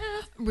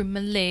 Read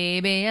my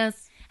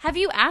labias. Have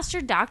you asked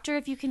your doctor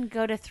if you can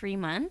go to 3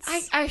 months?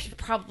 I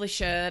probably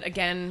should.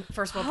 Again,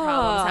 first world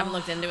problems. Haven't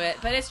looked into it.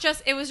 But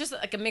it was just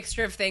like a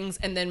mixture of things.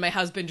 And then my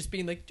husband just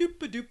being like,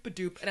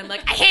 doop-a-doop-a-doop. And I'm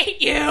like, I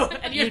hate you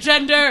and your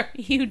gender.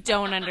 You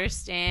don't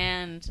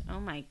understand.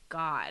 Oh my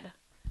God.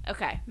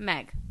 Okay,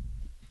 Meg.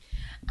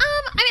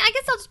 I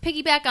guess I'll just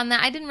piggyback on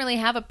that. I didn't really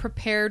have a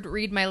prepared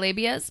read my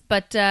labias,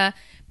 but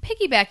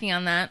piggybacking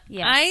on that,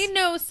 yes. I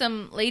know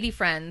some lady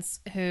friends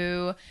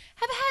who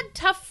have had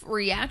tough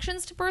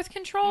reactions to birth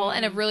control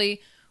and have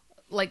really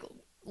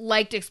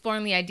liked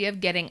exploring the idea of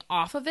getting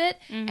off of it,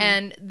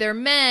 and their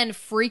men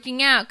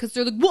freaking out because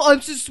they're like, well,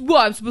 I'm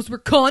supposed to wear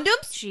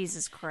condoms?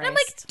 Jesus Christ. And I'm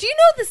like, do you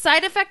know the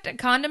side effect a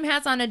condom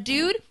has on a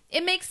dude?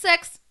 It makes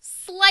sex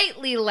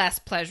slightly less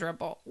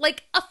pleasurable,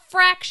 like a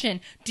fraction.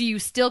 Do you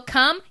still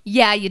come?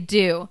 Yeah, you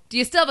do. Do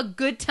you still have a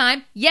good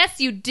time? Yes,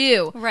 you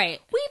do.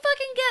 Right. We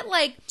fucking get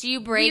like, do you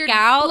break weird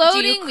out?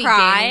 Bloating, do you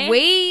cry? We gain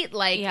weight.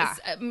 Like, yeah.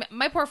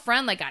 My poor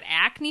friend got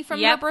acne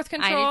from her birth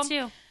control. I did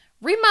too.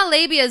 Read my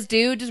labias,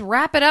 dude. Just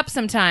wrap it up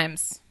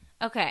sometimes.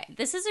 Okay,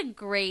 this is a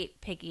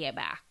great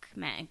piggyback,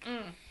 Meg.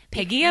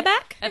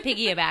 Piggyback? A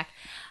piggyback.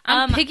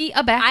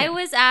 Piggyback. I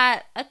was at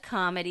a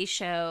comedy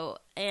show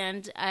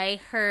and I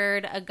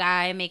heard a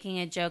guy making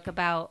a joke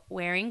about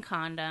wearing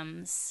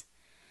condoms.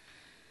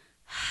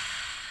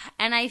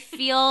 And I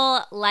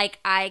feel like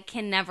I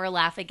can never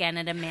laugh again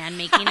at a man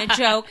making a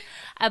joke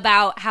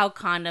about how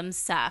condoms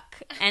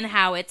suck and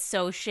how it's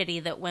so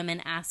shitty that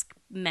women ask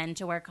men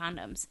to wear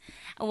condoms.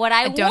 What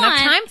I don't want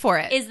have time for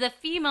it. Is the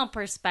female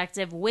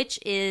perspective, which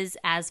is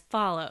as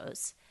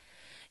follows.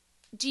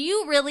 Do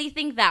you really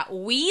think that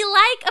we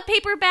like a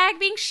paper bag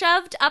being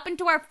shoved up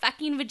into our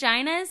fucking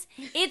vaginas?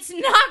 It's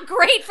not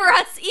great for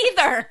us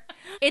either.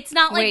 It's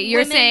not like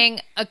you're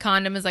saying a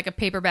condom is like a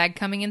paper bag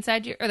coming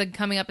inside you, or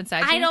coming up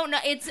inside you? I don't know.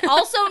 It's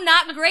also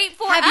not great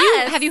for us.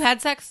 Have you had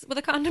sex with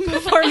a condom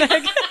before,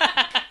 Meg?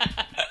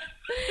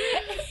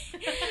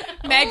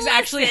 Meg's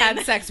actually had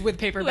sex with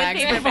paper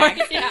bags before.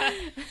 Yeah.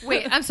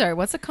 Wait, I'm sorry.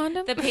 What's a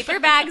condom? The paper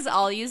bags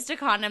all used a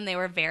condom. They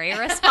were very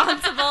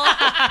responsible.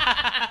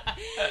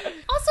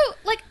 Also,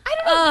 I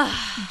don't know.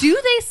 Do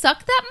they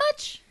suck that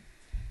much?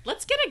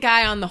 Let's get a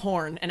guy on the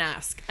horn and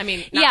ask. I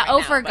mean,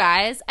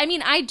 guys. I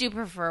mean, I do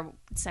prefer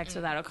sex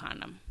without a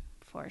condom,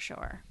 for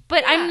sure.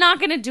 But I'm not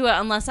going to do it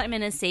unless I'm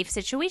in a safe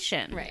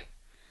situation. Right.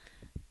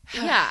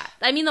 Yeah.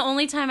 I mean, the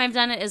only time I've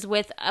done it is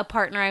with a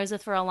partner I was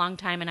with for a long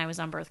time and I was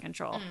on birth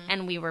control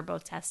and we were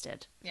both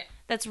tested. Yeah.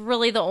 That's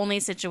really the only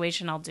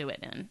situation I'll do it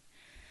in.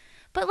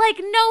 But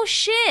no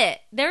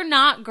shit. They're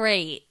not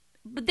great.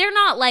 But they're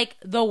not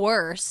the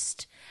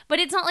worst. But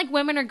it's not like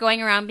women are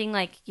going around being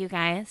like, you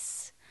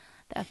guys,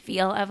 the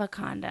feel of a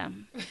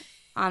condom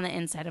on the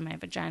inside of my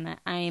vagina.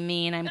 I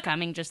mean, I'm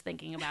coming just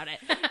thinking about it.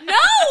 No,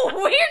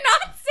 we're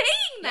not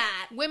saying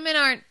that. Women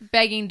aren't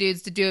begging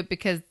dudes to do it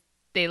because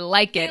they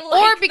like it like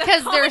or the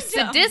because they're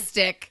condom.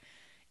 sadistic.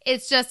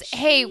 It's just,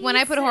 hey, when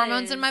I put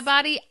hormones in Jesus. my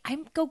body, I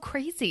go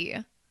crazy.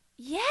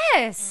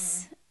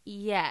 Yes.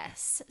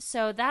 Yes.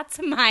 So that's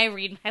my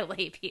read my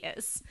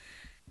labias.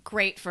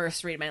 Great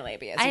first read my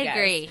labias. I you guys.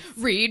 agree.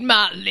 Read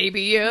my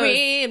labias.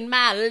 Read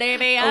my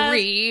labias.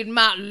 Read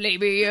my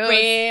labias.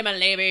 Read my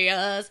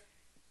labias.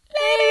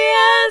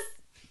 Labias.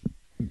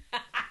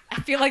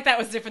 I feel like that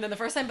was different than the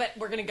first time, but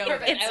we're gonna go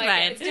with it. It's I like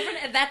fine. it. It's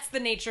different. And that's the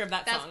nature of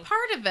that That's song.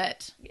 part of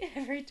it.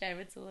 Every time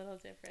it's a little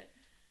different.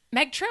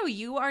 Meg Tro,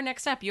 you are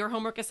next up. Your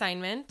homework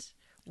assignment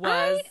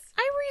was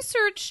I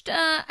researched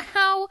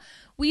how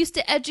we used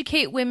to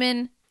educate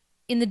women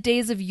in the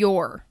days of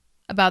yore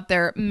about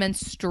their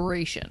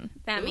menstruation.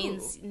 That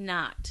means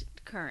not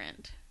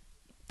current.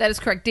 That is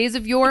correct. Days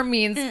of yore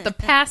means the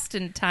past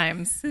in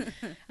times. So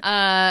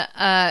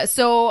I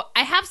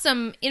have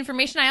some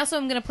information. I also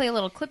am going to play a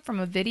little clip from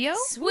a video.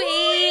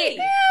 Sweet.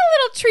 Yeah, a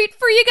little treat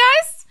for you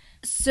guys.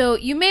 So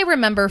you may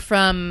remember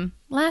from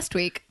last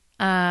week,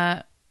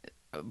 our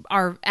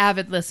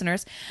avid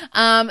listeners,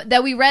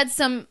 that we read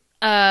some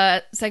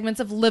segments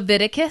of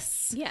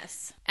Leviticus.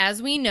 Yes.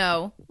 As we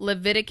know,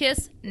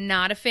 Leviticus,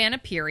 not a fan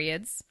of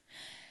periods.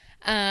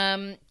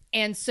 And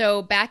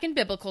so back in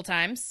biblical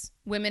times,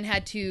 women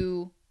had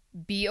to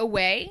be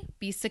away,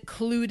 be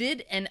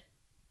secluded and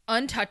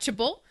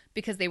untouchable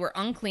because they were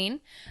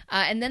unclean.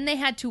 And then they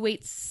had to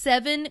wait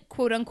 7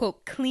 quote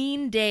unquote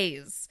clean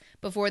days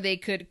before they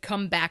could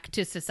come back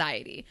to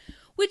society,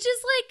 which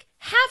is like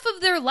half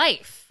of their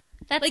life.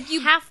 That's Like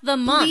you half the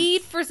month.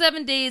 Bleed for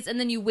 7 days and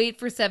then you wait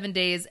for 7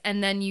 days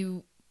and then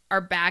you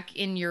are back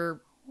in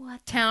your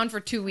town for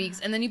 2 weeks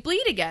and then you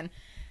bleed again.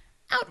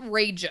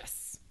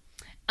 Outrageous.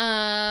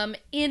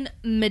 In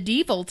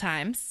medieval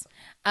times,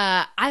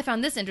 I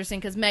found this interesting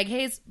because Meg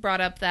Hayes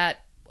brought up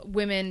that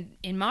women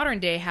in modern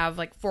day have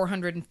like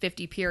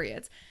 450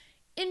 periods.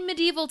 In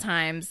medieval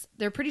times,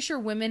 they're pretty sure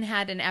women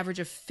had an average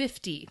of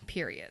 50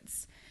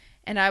 periods.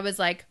 And I was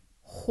like,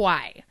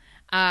 why?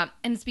 And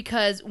it's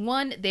because,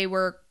 one, they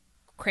were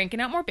cranking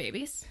out more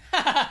babies.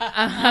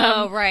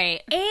 Oh,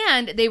 right.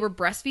 And they were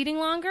breastfeeding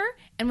longer.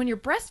 And when you're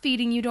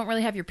breastfeeding, you don't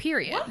really have your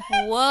period.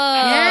 Whoa.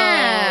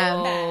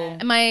 Yeah.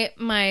 And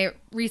my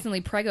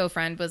recently preggo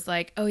friend was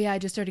like, oh yeah, I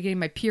just started getting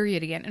my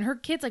period again. And her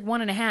kid's like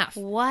 1.5.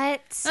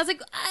 What? I was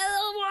like,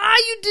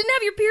 why? You didn't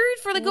have your period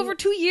for like over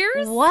 2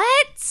 years?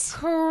 What?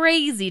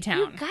 Crazy town.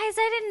 You guys,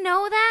 I didn't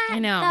know that. I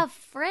know. The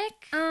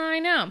frick? I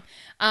know.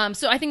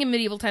 So I think in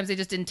medieval times they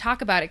just didn't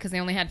talk about it because they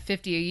only had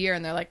 50 a year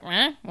and they're like,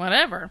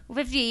 whatever.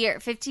 50 a year.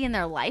 50 in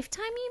their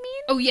lifetime, you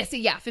mean? Oh, yes.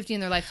 Yeah. 50 in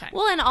their lifetime.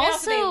 Well, and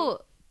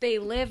also they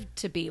lived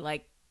to be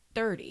like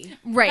 30.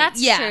 right.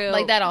 that's yeah. true.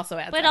 Like that also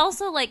adds but up.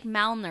 also like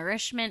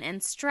malnourishment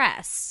and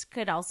stress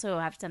could also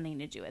have something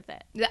to do with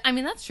it. I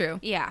mean, that's true.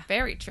 Yeah.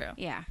 Very true.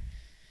 Yeah.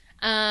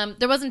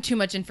 There wasn't too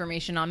much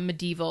information on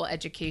medieval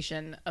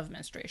education of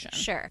menstruation.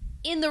 Sure.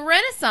 In the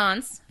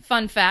Renaissance,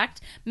 fun fact,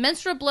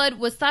 menstrual blood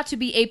was thought to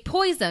be a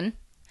poison.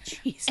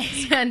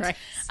 Jesus And, Christ.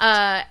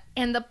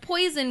 and the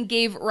poison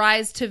gave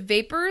rise to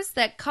vapors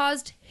that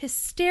caused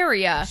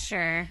hysteria.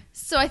 Sure.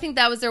 So I think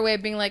that was their way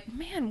of being like,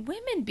 man,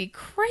 women be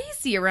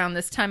crazy around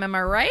this time. Am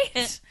I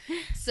right?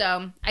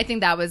 So I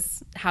think that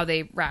was how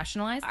they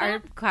rationalized Our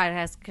that.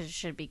 podcast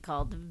should be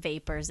called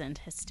Vapors and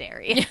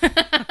Hysteria.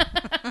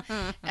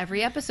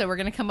 Every episode, we're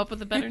going to come up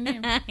with a better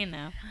name. I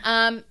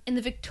know. In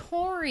the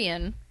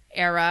Victorian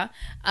era,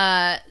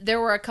 there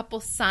were a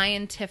couple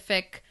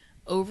scientific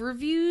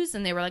overviews,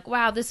 and they were like,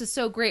 wow, this is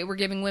so great. We're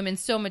giving women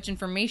so much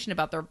information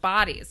about their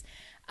bodies.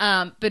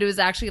 But it was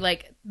actually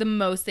like the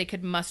most they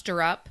could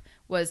muster up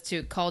was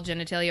to call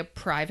genitalia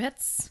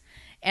privates.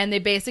 And they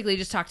basically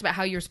just talked about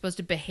how you're supposed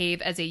to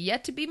behave as a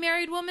yet-to-be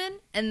married woman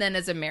and then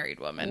as a married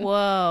woman.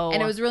 Whoa.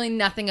 And it was really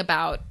nothing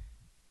about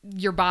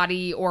your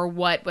body or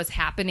what was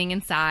happening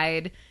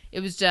inside.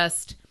 It was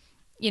just,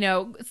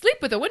 sleep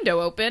with a window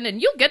open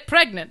and you'll get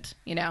pregnant,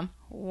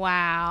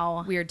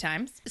 Wow. Weird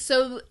times.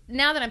 So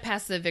now that I'm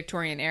past the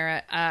Victorian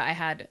era, I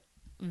had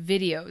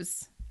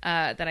videos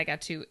that I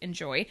got to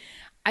enjoy.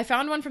 I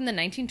found one from the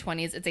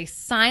 1920s. It's a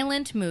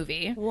silent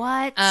movie.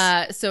 What?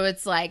 So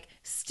it's like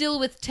still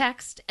with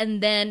text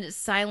and then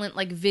silent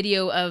like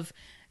video of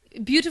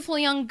beautiful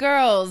young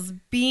girls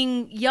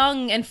being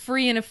young and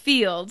free in a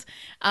field.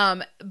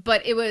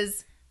 But it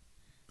was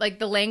like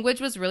the language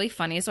was really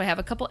funny. So I have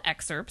a couple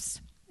excerpts.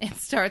 It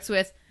starts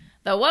with,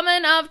 "The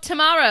woman of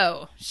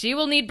tomorrow. She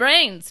will need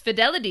brains,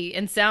 fidelity,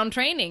 and sound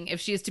training if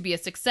she is to be a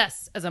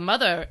success as a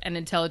mother and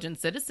intelligent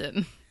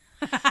citizen."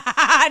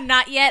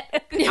 Not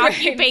yet.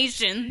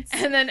 Occupations.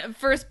 And then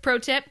first pro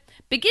tip,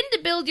 begin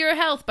to build your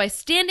health by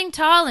standing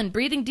tall and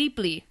breathing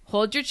deeply.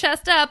 Hold your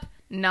chest up,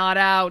 not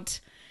out.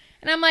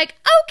 And I'm like,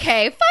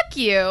 okay, fuck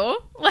you.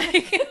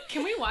 Like,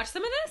 Can we watch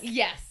some of this?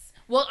 yes.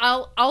 Well,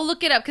 I'll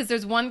look it up because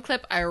there's one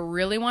clip I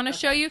really want to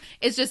show you.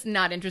 It's just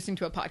not interesting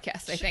to a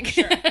podcast, I think.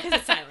 Sure, because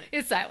it's silent.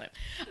 It's silent.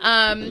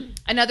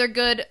 Another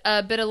good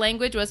bit of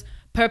language was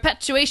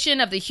Perpetuation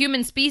of the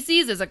human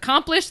species is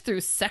accomplished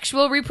through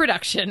sexual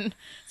reproduction.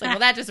 It's like, well,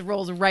 that just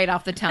rolls right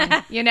off the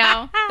tongue, you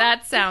know?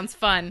 That sounds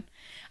fun.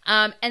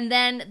 And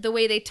then the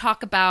way they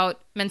talk about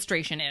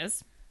menstruation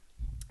is,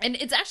 and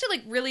it's actually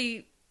like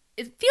really,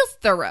 it feels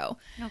thorough.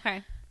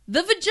 Okay.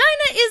 The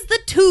vagina is the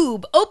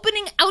tube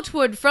opening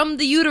outward from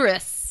the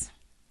uterus.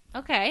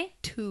 Okay.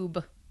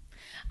 Tube.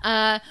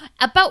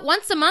 About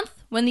once a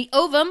month, when the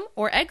ovum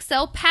or egg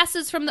cell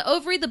passes from the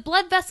ovary, the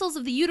blood vessels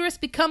of the uterus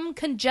become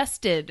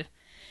congested.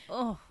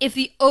 Oh. If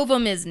the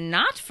ovum is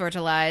not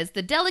fertilized,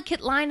 the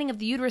delicate lining of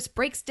the uterus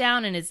breaks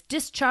down and is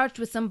discharged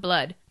with some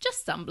blood.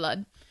 Just some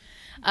blood.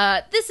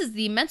 This is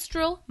the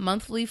menstrual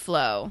monthly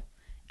flow.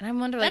 And I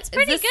wonder, like, That's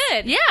pretty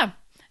good. Yeah.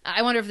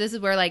 I wonder if this is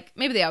where, like,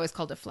 maybe they always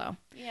called it flow.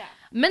 Yeah.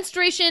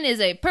 Menstruation is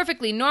a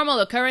perfectly normal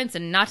occurrence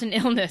and not an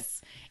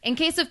illness. In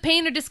case of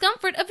pain or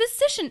discomfort,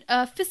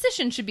 a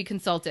physician should be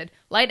consulted.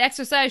 Light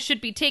exercise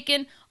should be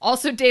taken,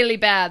 also daily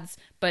baths,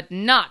 but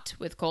not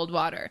with cold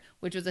water,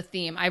 which was a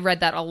theme. I read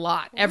that a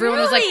lot. Everyone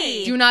was Really?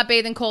 like, do not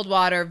bathe in cold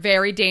water,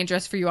 very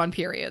dangerous for you on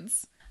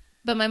periods.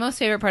 But my most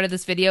favorite part of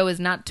this video is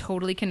not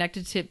totally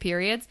connected to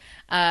periods,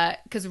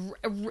 because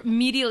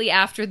immediately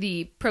after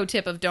the pro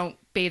tip of don't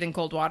bathe in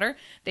cold water,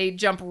 they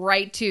jump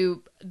right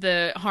to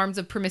the harms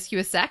of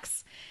promiscuous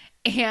sex.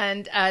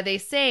 And they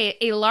say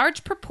a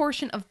large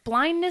proportion of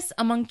blindness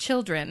among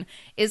children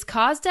is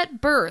caused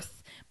at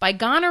birth by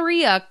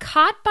gonorrhea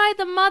caught by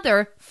the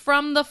mother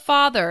from the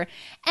father.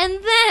 And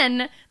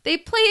then they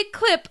play a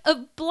clip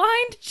of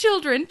blind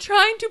children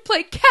trying to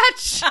play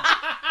catch.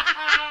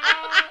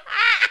 I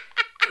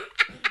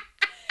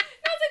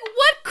was like,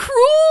 what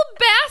cruel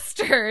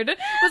bastard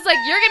was like,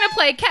 you're going to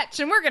play catch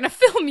and we're going to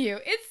film you.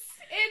 It's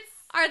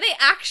Are they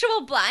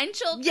actual blind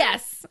children?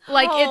 yes.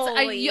 Like,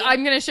 Holy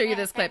I'm going to show you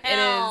this clip.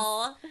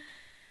 hell.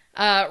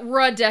 It is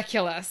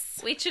ridiculous.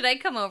 Wait, should I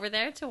come over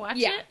there to watch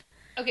Yeah. it?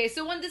 Okay,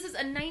 so this is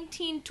a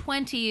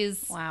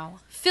 1920s Wow.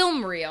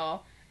 film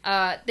reel.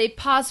 They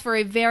pause for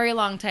a very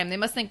long time. They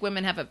must think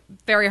women have a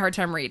very hard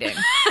time reading.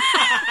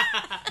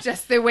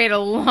 They wait a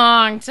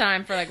long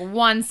time for like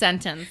one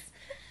sentence.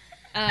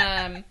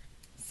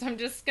 So I'm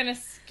just going to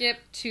skip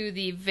to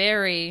the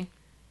very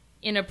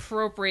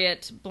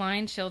inappropriate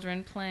blind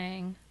children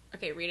playing.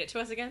 Okay, read it to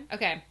us again.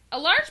 Okay. A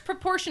large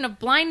proportion of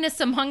blindness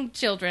among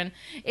children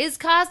is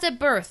caused at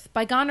birth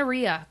by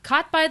gonorrhea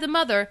caught by the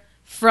mother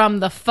from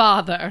the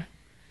father.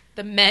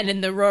 The men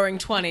in the roaring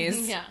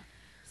 20s. Yeah.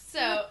 So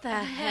What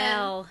the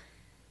hell?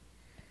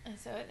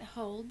 So it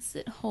holds.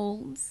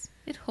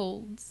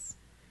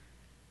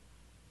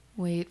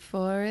 Wait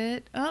for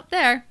it. Oh,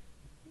 there.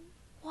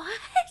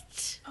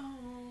 What?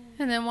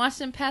 And then watch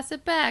them pass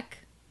it back.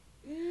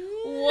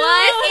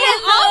 What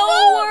in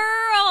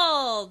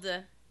the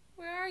world?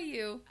 Where are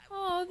you?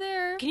 Oh,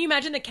 there. Can you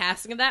imagine the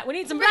casting of that? We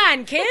need some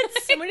blind kids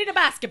and we need a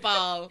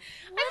basketball.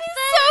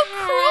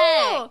 So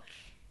cruel.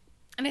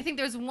 And I think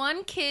there's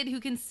one kid who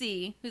can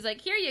see, who's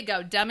like, here you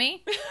go,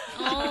 dummy.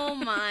 Oh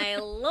my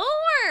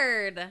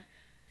lord.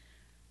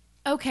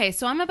 Okay,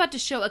 so I'm about to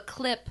show a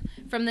clip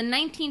from the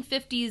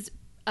 1950s,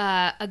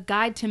 A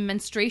Guide to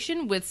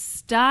Menstruation with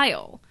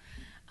Style.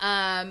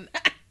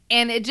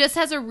 And it just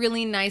has a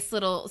really nice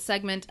little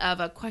segment of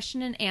a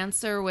question and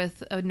answer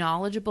with a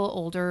knowledgeable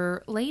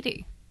older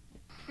lady.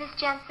 Miss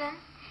Jensen,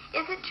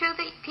 is it true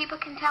that people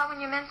can tell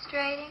when you're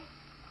menstruating?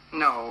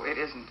 No, it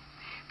isn't.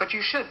 But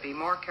you should be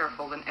more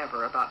careful than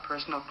ever about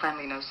personal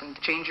cleanliness and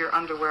change your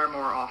underwear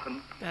more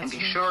often. And be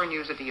sure and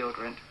use a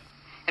deodorant.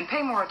 And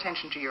pay more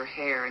attention to your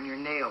hair and your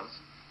nails.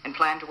 And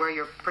plan to wear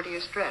your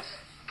prettiest dress.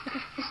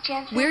 Miss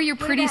Jensen, Wear your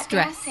what prettiest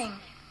about dress. dancing?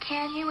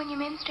 Can you when you're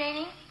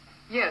menstruating?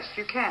 Yes,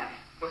 you can.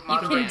 With You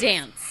moderation. can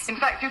dance. In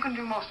fact, you can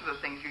do most of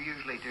the things you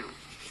usually do.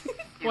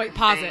 You Wait, can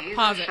pause bathe it,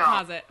 pause and it, shop.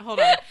 pause it. Hold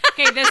on.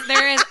 Okay,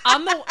 there is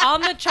on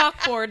the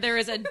chalkboard there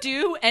is a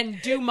do and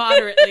do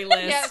moderately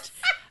list.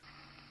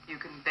 You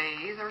can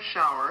bathe or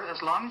shower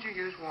as long as you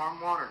use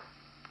warm water.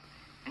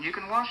 And you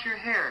can wash your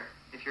hair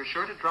if you're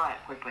sure to dry it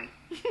quickly.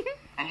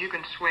 And you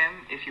can swim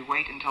if you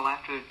wait until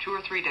after 2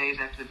 or 3 days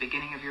after the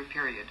beginning of your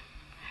period.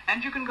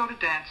 And you can go to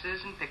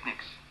dances and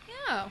picnics.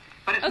 Yeah.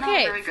 But it's not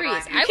Okay, a very good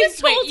freeze. idea. I was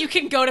told You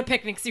can go to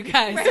picnics, you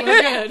guys. We're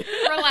good.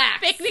 Relax.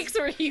 picnics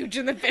were huge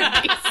in the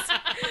 50s.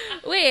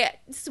 Wait,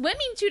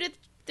 swimming 2 to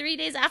 3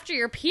 days after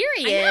your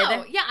period. I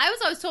know. Yeah, I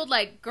was always told,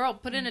 like, girl,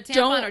 put in a tampon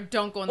Don't- or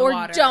don't go in the or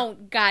water.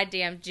 don't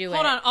goddamn do it.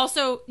 Hold on.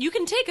 Also, you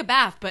can take a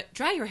bath, but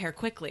dry your hair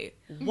quickly.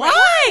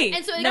 Why?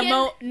 And so again, they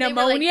were like,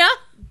 pneumonia?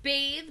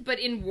 bathe, but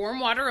in warm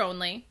water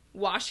only.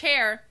 Wash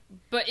hair,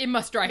 but it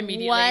must dry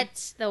immediately.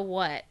 What the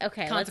what?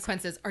 Okay,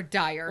 Consequences are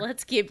dire.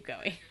 let's keep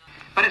going.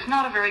 But it's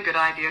not a very good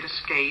idea to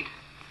skate,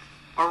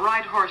 or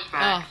ride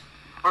horseback,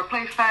 or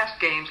play fast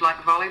games like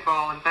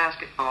volleyball and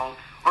basketball,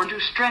 or do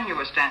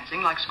strenuous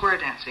dancing like square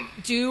dancing.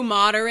 Do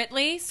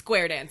moderately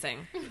square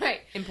dancing.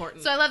 Right.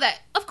 Important. So I love that.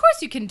 Of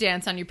course you can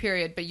dance on your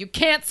period, but you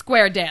can't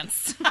square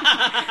dance.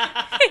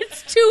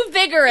 It's too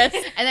vigorous.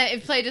 And then if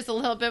you play just a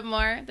little bit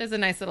more, there's a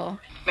nice little...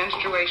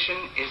 Menstruation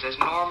is as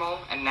normal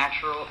and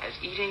natural as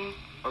eating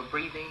or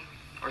breathing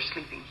or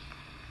sleeping.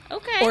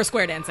 Okay. Or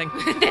square dancing.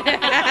 So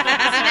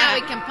now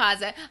we can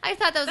pause it. I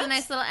thought that was a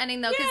nice little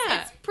ending, though, because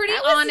Yeah. it's pretty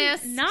That was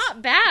honest.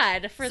 not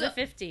bad for the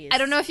 50s. I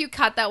don't know if you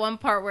caught that one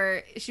part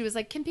where she was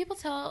like, "Can people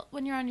tell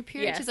when you're on your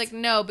period?" Yes. She's like,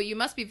 "No, but you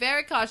must be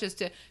very cautious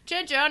to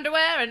change your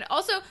underwear and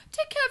also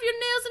take care of your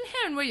nails and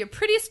hair and wear your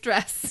prettiest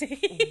dress."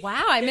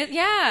 Wow, I meant,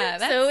 yeah.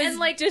 That's, So it's and,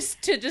 like,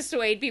 just to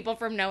dissuade people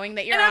from knowing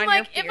that you're And on I'm like,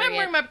 your if period. I'm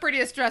wearing my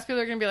prettiest dress, people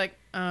are gonna be like,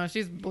 "Oh,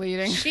 she's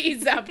bleeding."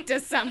 She's up to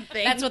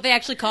something. that's what they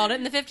actually called it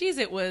in the 50s.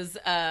 It was,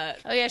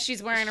 Oh yeah,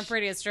 she's wearing her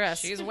prettiest dress.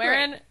 she's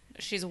wearing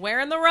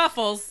the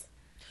ruffles.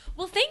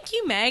 Well, thank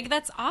you, Meg.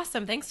 That's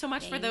awesome. Thanks so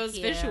much for Thank those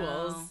you.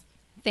 visuals.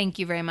 Thank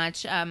you very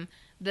much.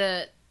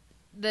 The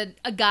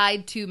A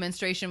Guide to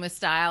Menstruation with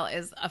Style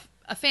is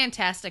a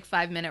fantastic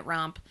 5-minute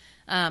romp.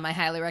 I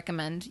highly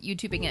recommend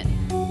YouTubing it.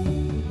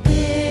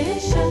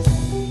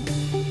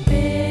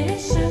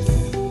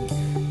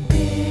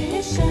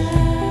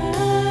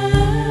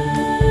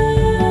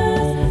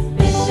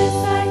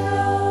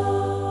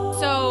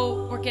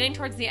 So we're getting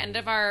towards the end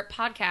of our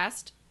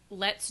podcast.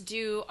 Let's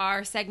do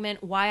our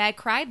segment, Why I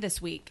Cried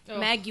This Week.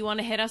 Meg, you want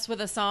to hit us with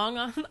a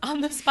song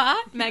on the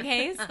spot? Meg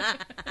Hayes?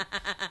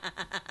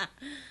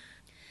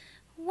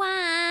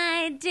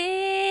 Why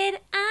did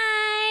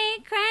I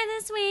cry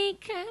this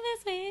week?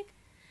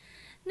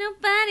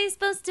 Nobody's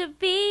supposed to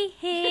be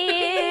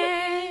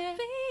here.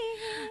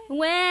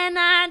 When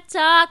I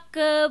talk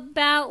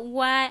about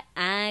why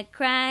I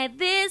cried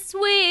this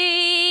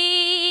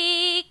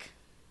week.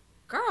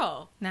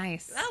 Girl.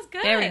 Nice. That was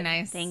good. Very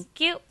nice. Thank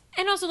you.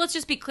 And also, let's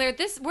just be clear.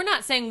 We're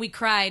not saying we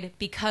cried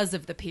because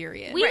of the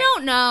period. We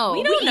don't know.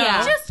 We don't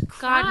know. Just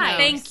God cried. knows.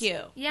 Thank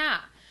you. Yeah.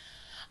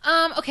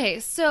 Okay,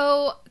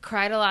 so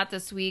cried a lot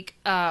this week.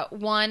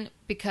 One,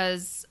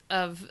 because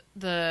of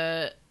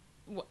the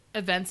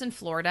events in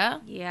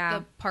Florida. Yeah.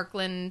 The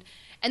Parkland.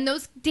 And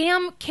those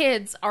damn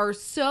kids are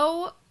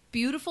so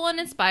beautiful and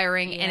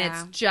inspiring. And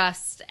Yeah. it's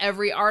just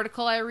every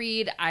article I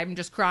read, I'm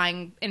just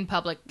crying in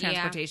public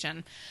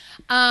transportation.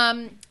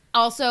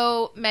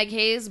 Also, Meg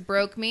Hayes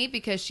broke me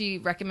because she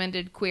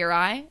recommended Queer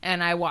Eye,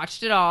 and I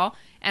watched it all.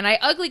 And I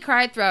ugly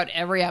cried throughout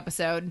every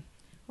episode.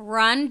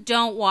 Run,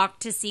 don't walk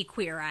to see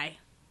Queer Eye.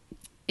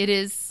 It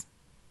is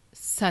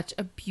such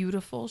a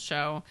beautiful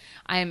show.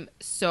 I'm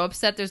so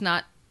upset there's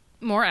not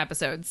more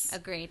episodes.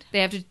 Agreed.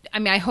 They have to. I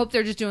mean, I hope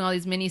they're just doing all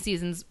these mini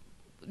seasons,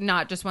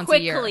 not just once a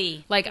year.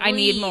 Quickly, Like I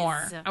need please.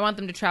 more. I want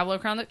them to travel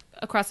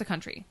across the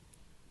country.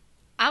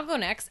 I'll go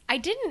next. I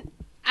didn't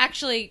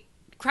actually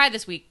cry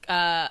this week.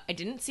 I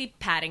didn't see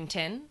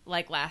Paddington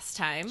like last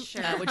time,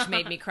 which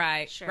made me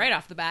cry right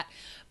off the bat.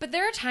 But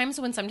there are times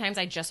when sometimes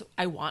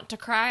I want to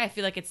cry. I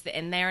feel like it's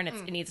in there and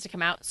it needs to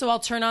come out. So I'll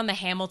turn on the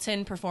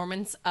Hamilton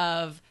performance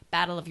of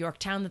Battle of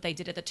Yorktown that they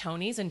did at the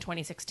Tonys in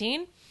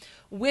 2016.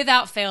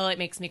 Without fail, it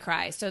makes me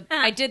cry. So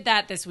I did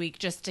that this week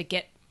just to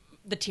get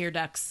the tear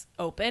ducts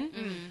open.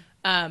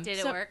 Did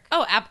it work?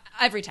 Oh,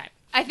 every time.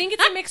 I think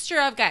it's a mixture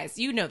of, guys,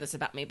 you know this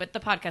about me, but the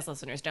podcast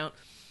listeners don't.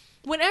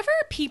 Whenever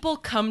people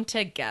come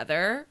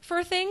together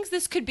for things,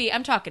 this could be,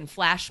 I'm talking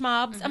flash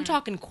mobs, I'm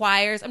talking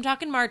choirs, I'm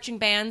talking marching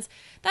bands.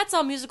 That's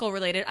all musical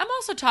related. I'm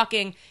also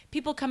talking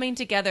people coming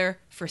together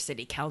for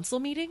city council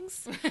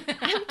meetings.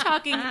 I'm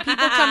talking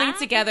people coming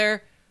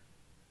together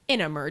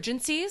in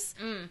emergencies.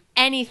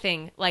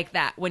 Anything like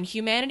that. When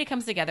humanity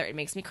comes together, it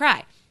makes me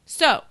cry.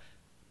 So,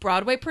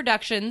 Broadway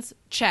productions,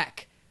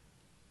 check.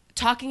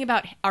 Talking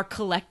about our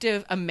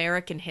collective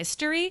American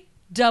history,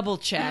 double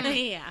check.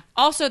 Yeah.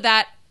 Also,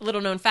 that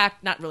little known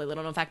fact, not really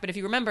little known fact, but if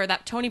you remember,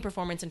 that Tony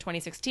performance in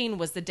 2016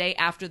 was the day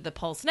after the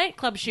Pulse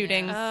nightclub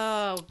shootings,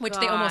 which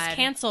they almost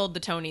canceled the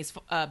Tonys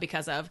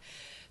because of.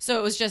 So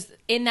it was just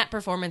in that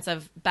performance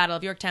of Battle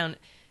of Yorktown,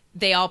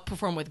 they all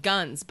perform with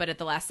guns, but at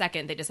the last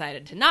second they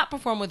decided to not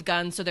perform with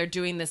guns, so they're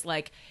doing this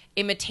like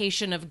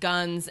imitation of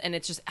guns, and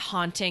it's just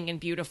haunting and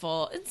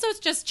beautiful. And so it's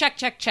just check,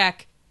 check,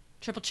 check,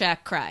 triple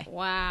check, cry.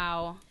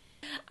 Wow.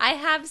 I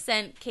have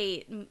sent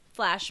Kate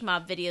flash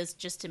mob videos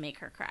just to make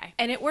her cry.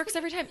 And it works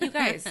every time. You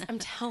guys, I'm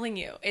telling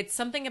you, it's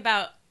something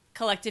about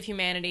collective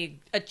humanity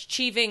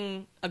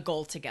achieving a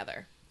goal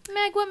together.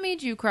 Meg, what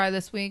made you cry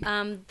this week?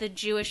 The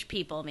Jewish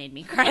people made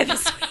me cry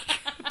this week.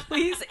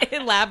 Please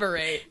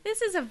elaborate.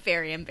 This is a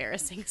very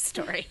embarrassing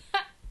story.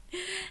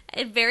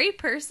 Very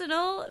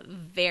personal,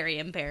 very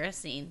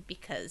embarrassing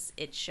because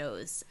it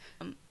shows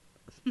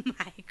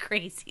my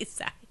crazy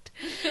side.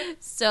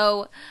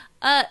 So,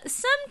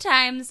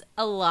 sometimes,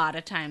 a lot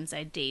of times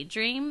I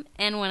daydream,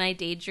 and when I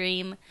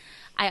daydream,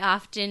 I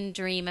often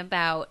dream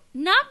about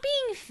not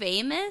being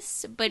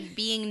famous, but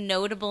being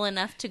notable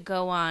enough to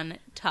go on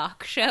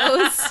talk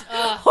shows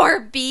or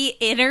be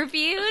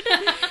interviewed.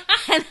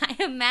 And I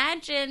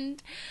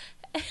imagined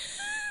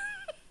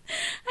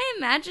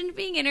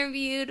being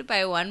interviewed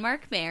by one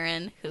Mark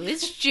Maron, who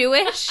is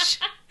Jewish,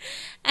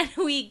 and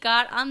we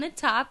got on the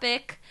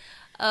topic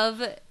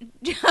of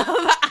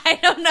I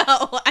don't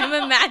know. I'm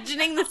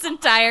imagining this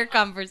entire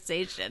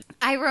conversation.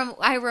 I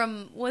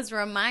was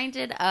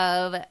reminded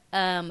of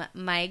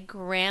my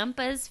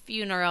grandpa's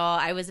funeral.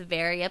 I was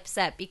very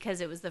upset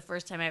because it was the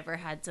first time I ever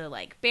had to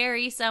like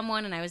bury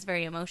someone, and I was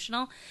very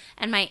emotional.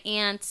 And my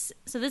aunt,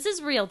 so this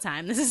is real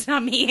time. This is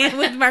not me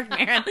with Mark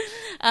Maron.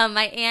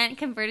 My aunt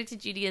converted to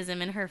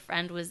Judaism, and her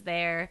friend was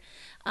there.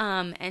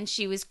 And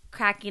she was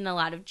cracking a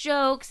lot of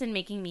jokes and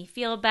making me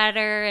feel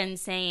better and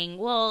saying,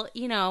 well,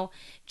 you know,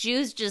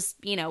 Jews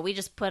just, you know, we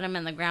just put them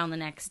in the ground the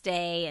next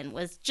day, and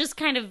was just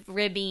kind of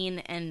ribbing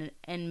and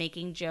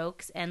making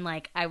jokes. And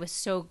like, I was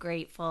so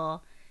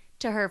grateful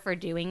to her for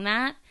doing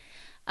that.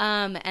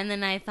 And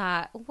then I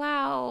thought,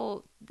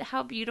 wow,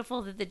 how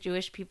beautiful that the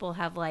Jewish people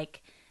have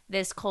like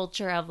this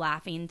culture of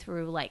laughing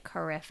through like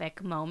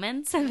horrific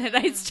moments. And then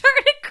I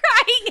started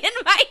crying in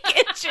my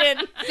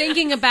kitchen.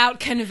 Thinking about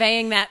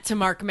conveying that to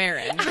Mark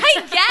Maron. I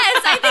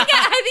guess.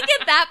 I think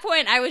at that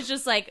point I was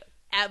just like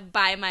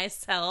by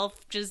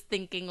myself, just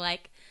thinking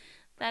like,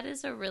 that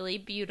is a really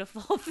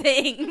beautiful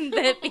thing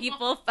that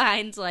people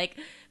find like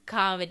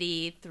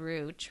comedy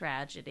through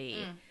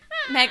tragedy.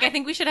 Meg, I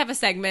think we should have a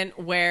segment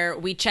where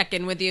we check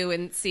in with you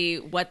and see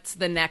what's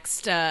the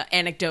next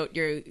anecdote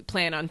you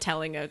plan on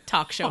telling a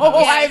talk show host. Oh,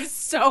 I have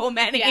so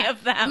many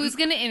of them. Who's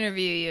going to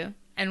interview you?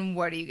 And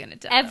what are you going to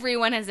tell them?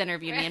 Everyone has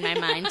interviewed me in my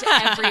mind.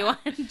 Everyone.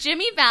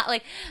 Jimmy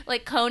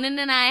like Conan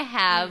and I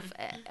have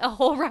a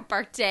whole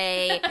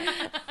repartee.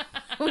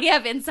 We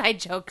have inside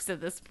jokes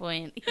at this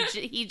point.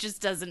 He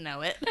just doesn't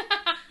know it.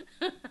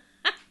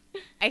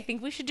 I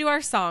think we should do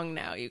our song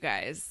now, you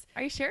guys.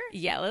 Are you sure?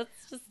 Yeah, let's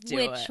just do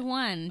it. Which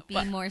one?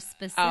 Be more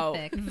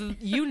specific. Oh,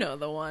 you know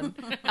the one.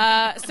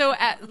 So,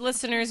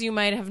 listeners, you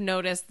might have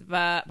noticed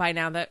by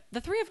now that the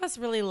three of us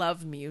really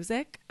love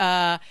music.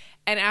 And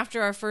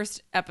after our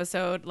first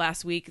episode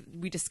last week,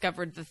 we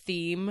discovered the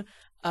theme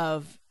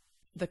of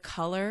the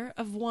color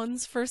of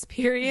one's first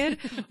period.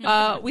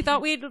 We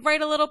thought we'd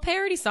write a little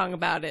parody song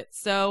about it.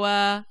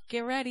 So,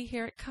 get ready.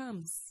 Here it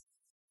comes.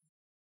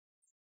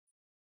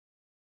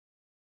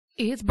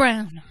 It's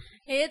brown.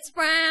 It's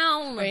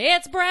brown.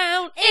 It's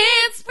brown.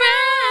 It's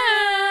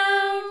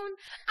brown.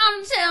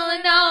 I'm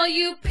telling all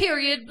you,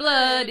 period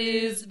blood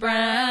is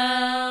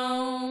brown.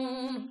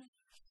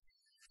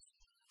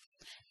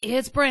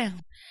 It's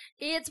brown.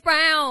 It's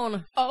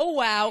brown. Oh,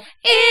 wow.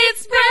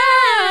 It's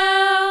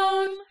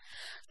brown.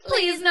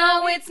 Please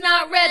no, it's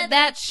not red.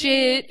 That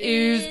shit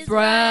is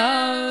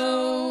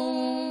brown.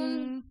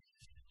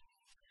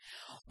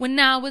 When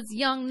I was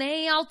young,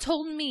 they all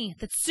told me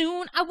that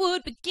soon I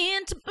would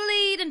begin to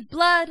bleed, and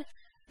blood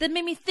that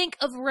made me think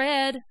of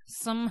red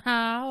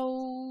somehow.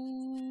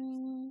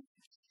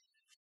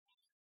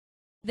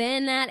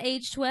 Then at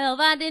age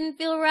 12, I didn't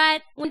feel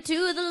right. Went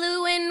to the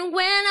loo, and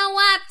when I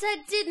wiped, I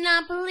did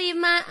not believe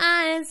my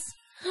eyes.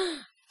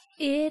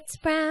 It's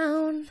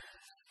brown.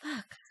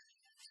 Fuck.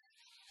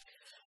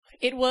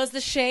 It was the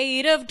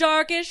shade of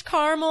darkish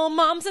caramel.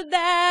 Mom said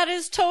that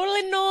is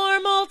totally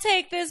normal.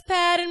 Take this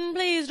pad and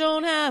please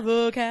don't have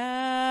a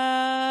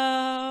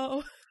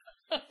cow.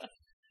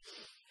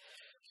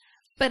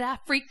 But I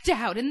freaked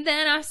out, and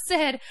then I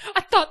said,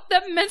 I thought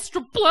that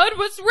menstrual blood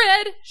was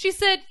red. She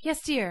said,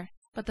 yes, dear,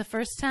 but the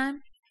first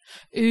time,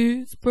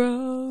 it's brown.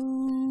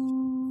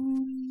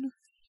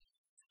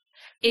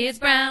 It's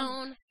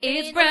brown.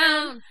 It's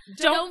brown.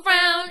 Don't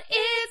frown.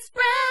 It's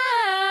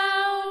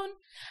brown.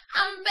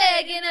 I'm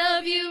begging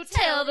of you,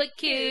 tell the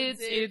kids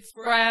it's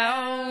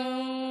brown.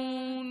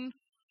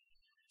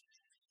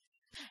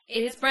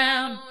 It's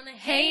brown.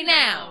 Hey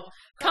now,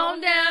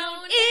 calm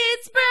down.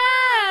 It's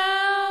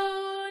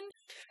brown.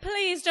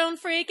 Please don't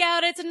freak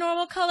out. It's a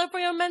normal color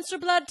for your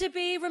menstrual blood to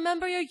be.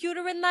 Remember, your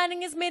uterine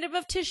lining is made up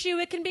of tissue.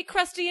 It can be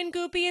crusty and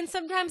goopy, and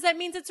sometimes that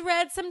means it's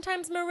red,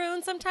 sometimes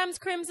maroon, sometimes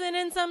crimson,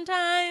 and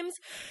sometimes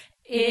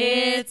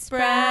it's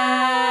brown.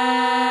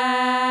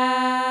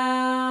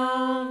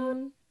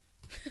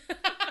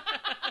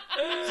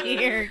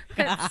 Dear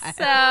God.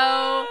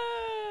 So,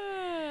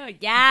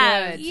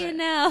 yeah, You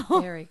know,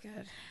 very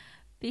good.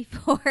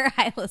 before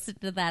I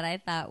listened to that, I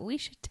thought we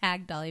should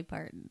tag Dolly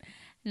Parton.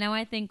 Now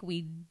I think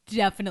we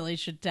definitely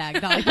should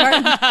tag Dolly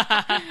Parton.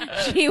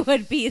 She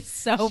would be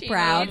so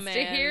proud. Needs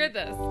to hear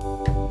this.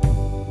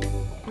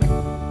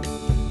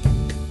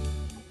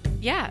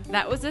 Yeah,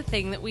 that was a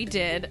thing that we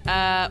did.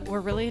 We're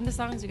really into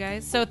songs, you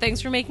guys. So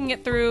thanks for making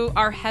it through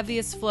our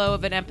heaviest flow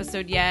of an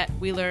episode yet.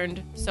 We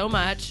learned so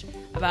much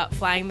about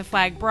flying the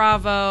flag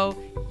Bravo,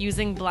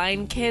 using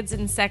blind kids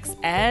in sex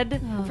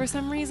ed for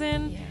some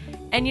reason. Yeah.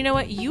 And you know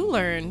what? You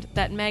learned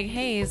that Meg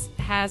Hayes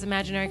has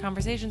imaginary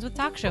conversations with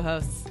talk show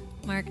hosts.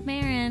 Mark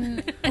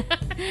Maron.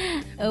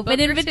 Open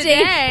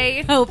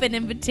invitation. Open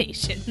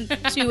invitation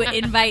to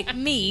invite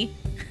me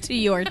to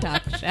your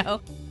talk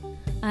show.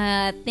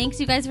 Thanks,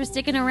 you guys, for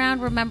sticking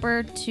around.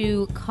 Remember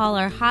to call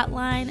our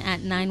hotline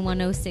at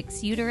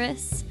 9106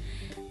 Uterus.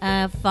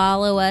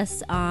 Follow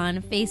us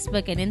on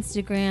Facebook and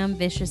Instagram,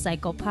 Vicious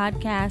Cycle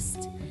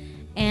Podcast.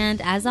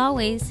 And as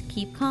always,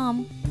 keep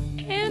calm.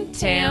 And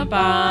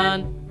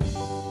tampon.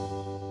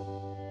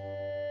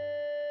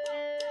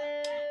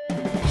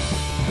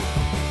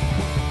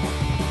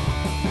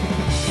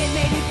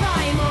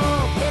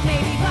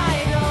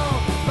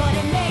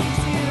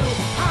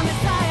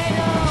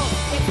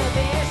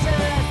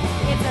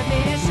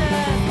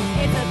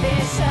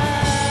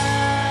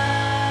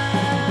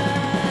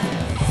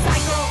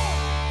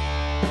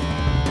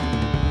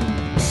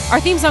 Our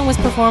theme song was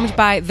performed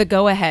by The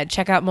Go Ahead.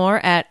 Check out more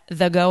at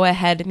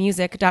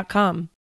thegoaheadmusic.com.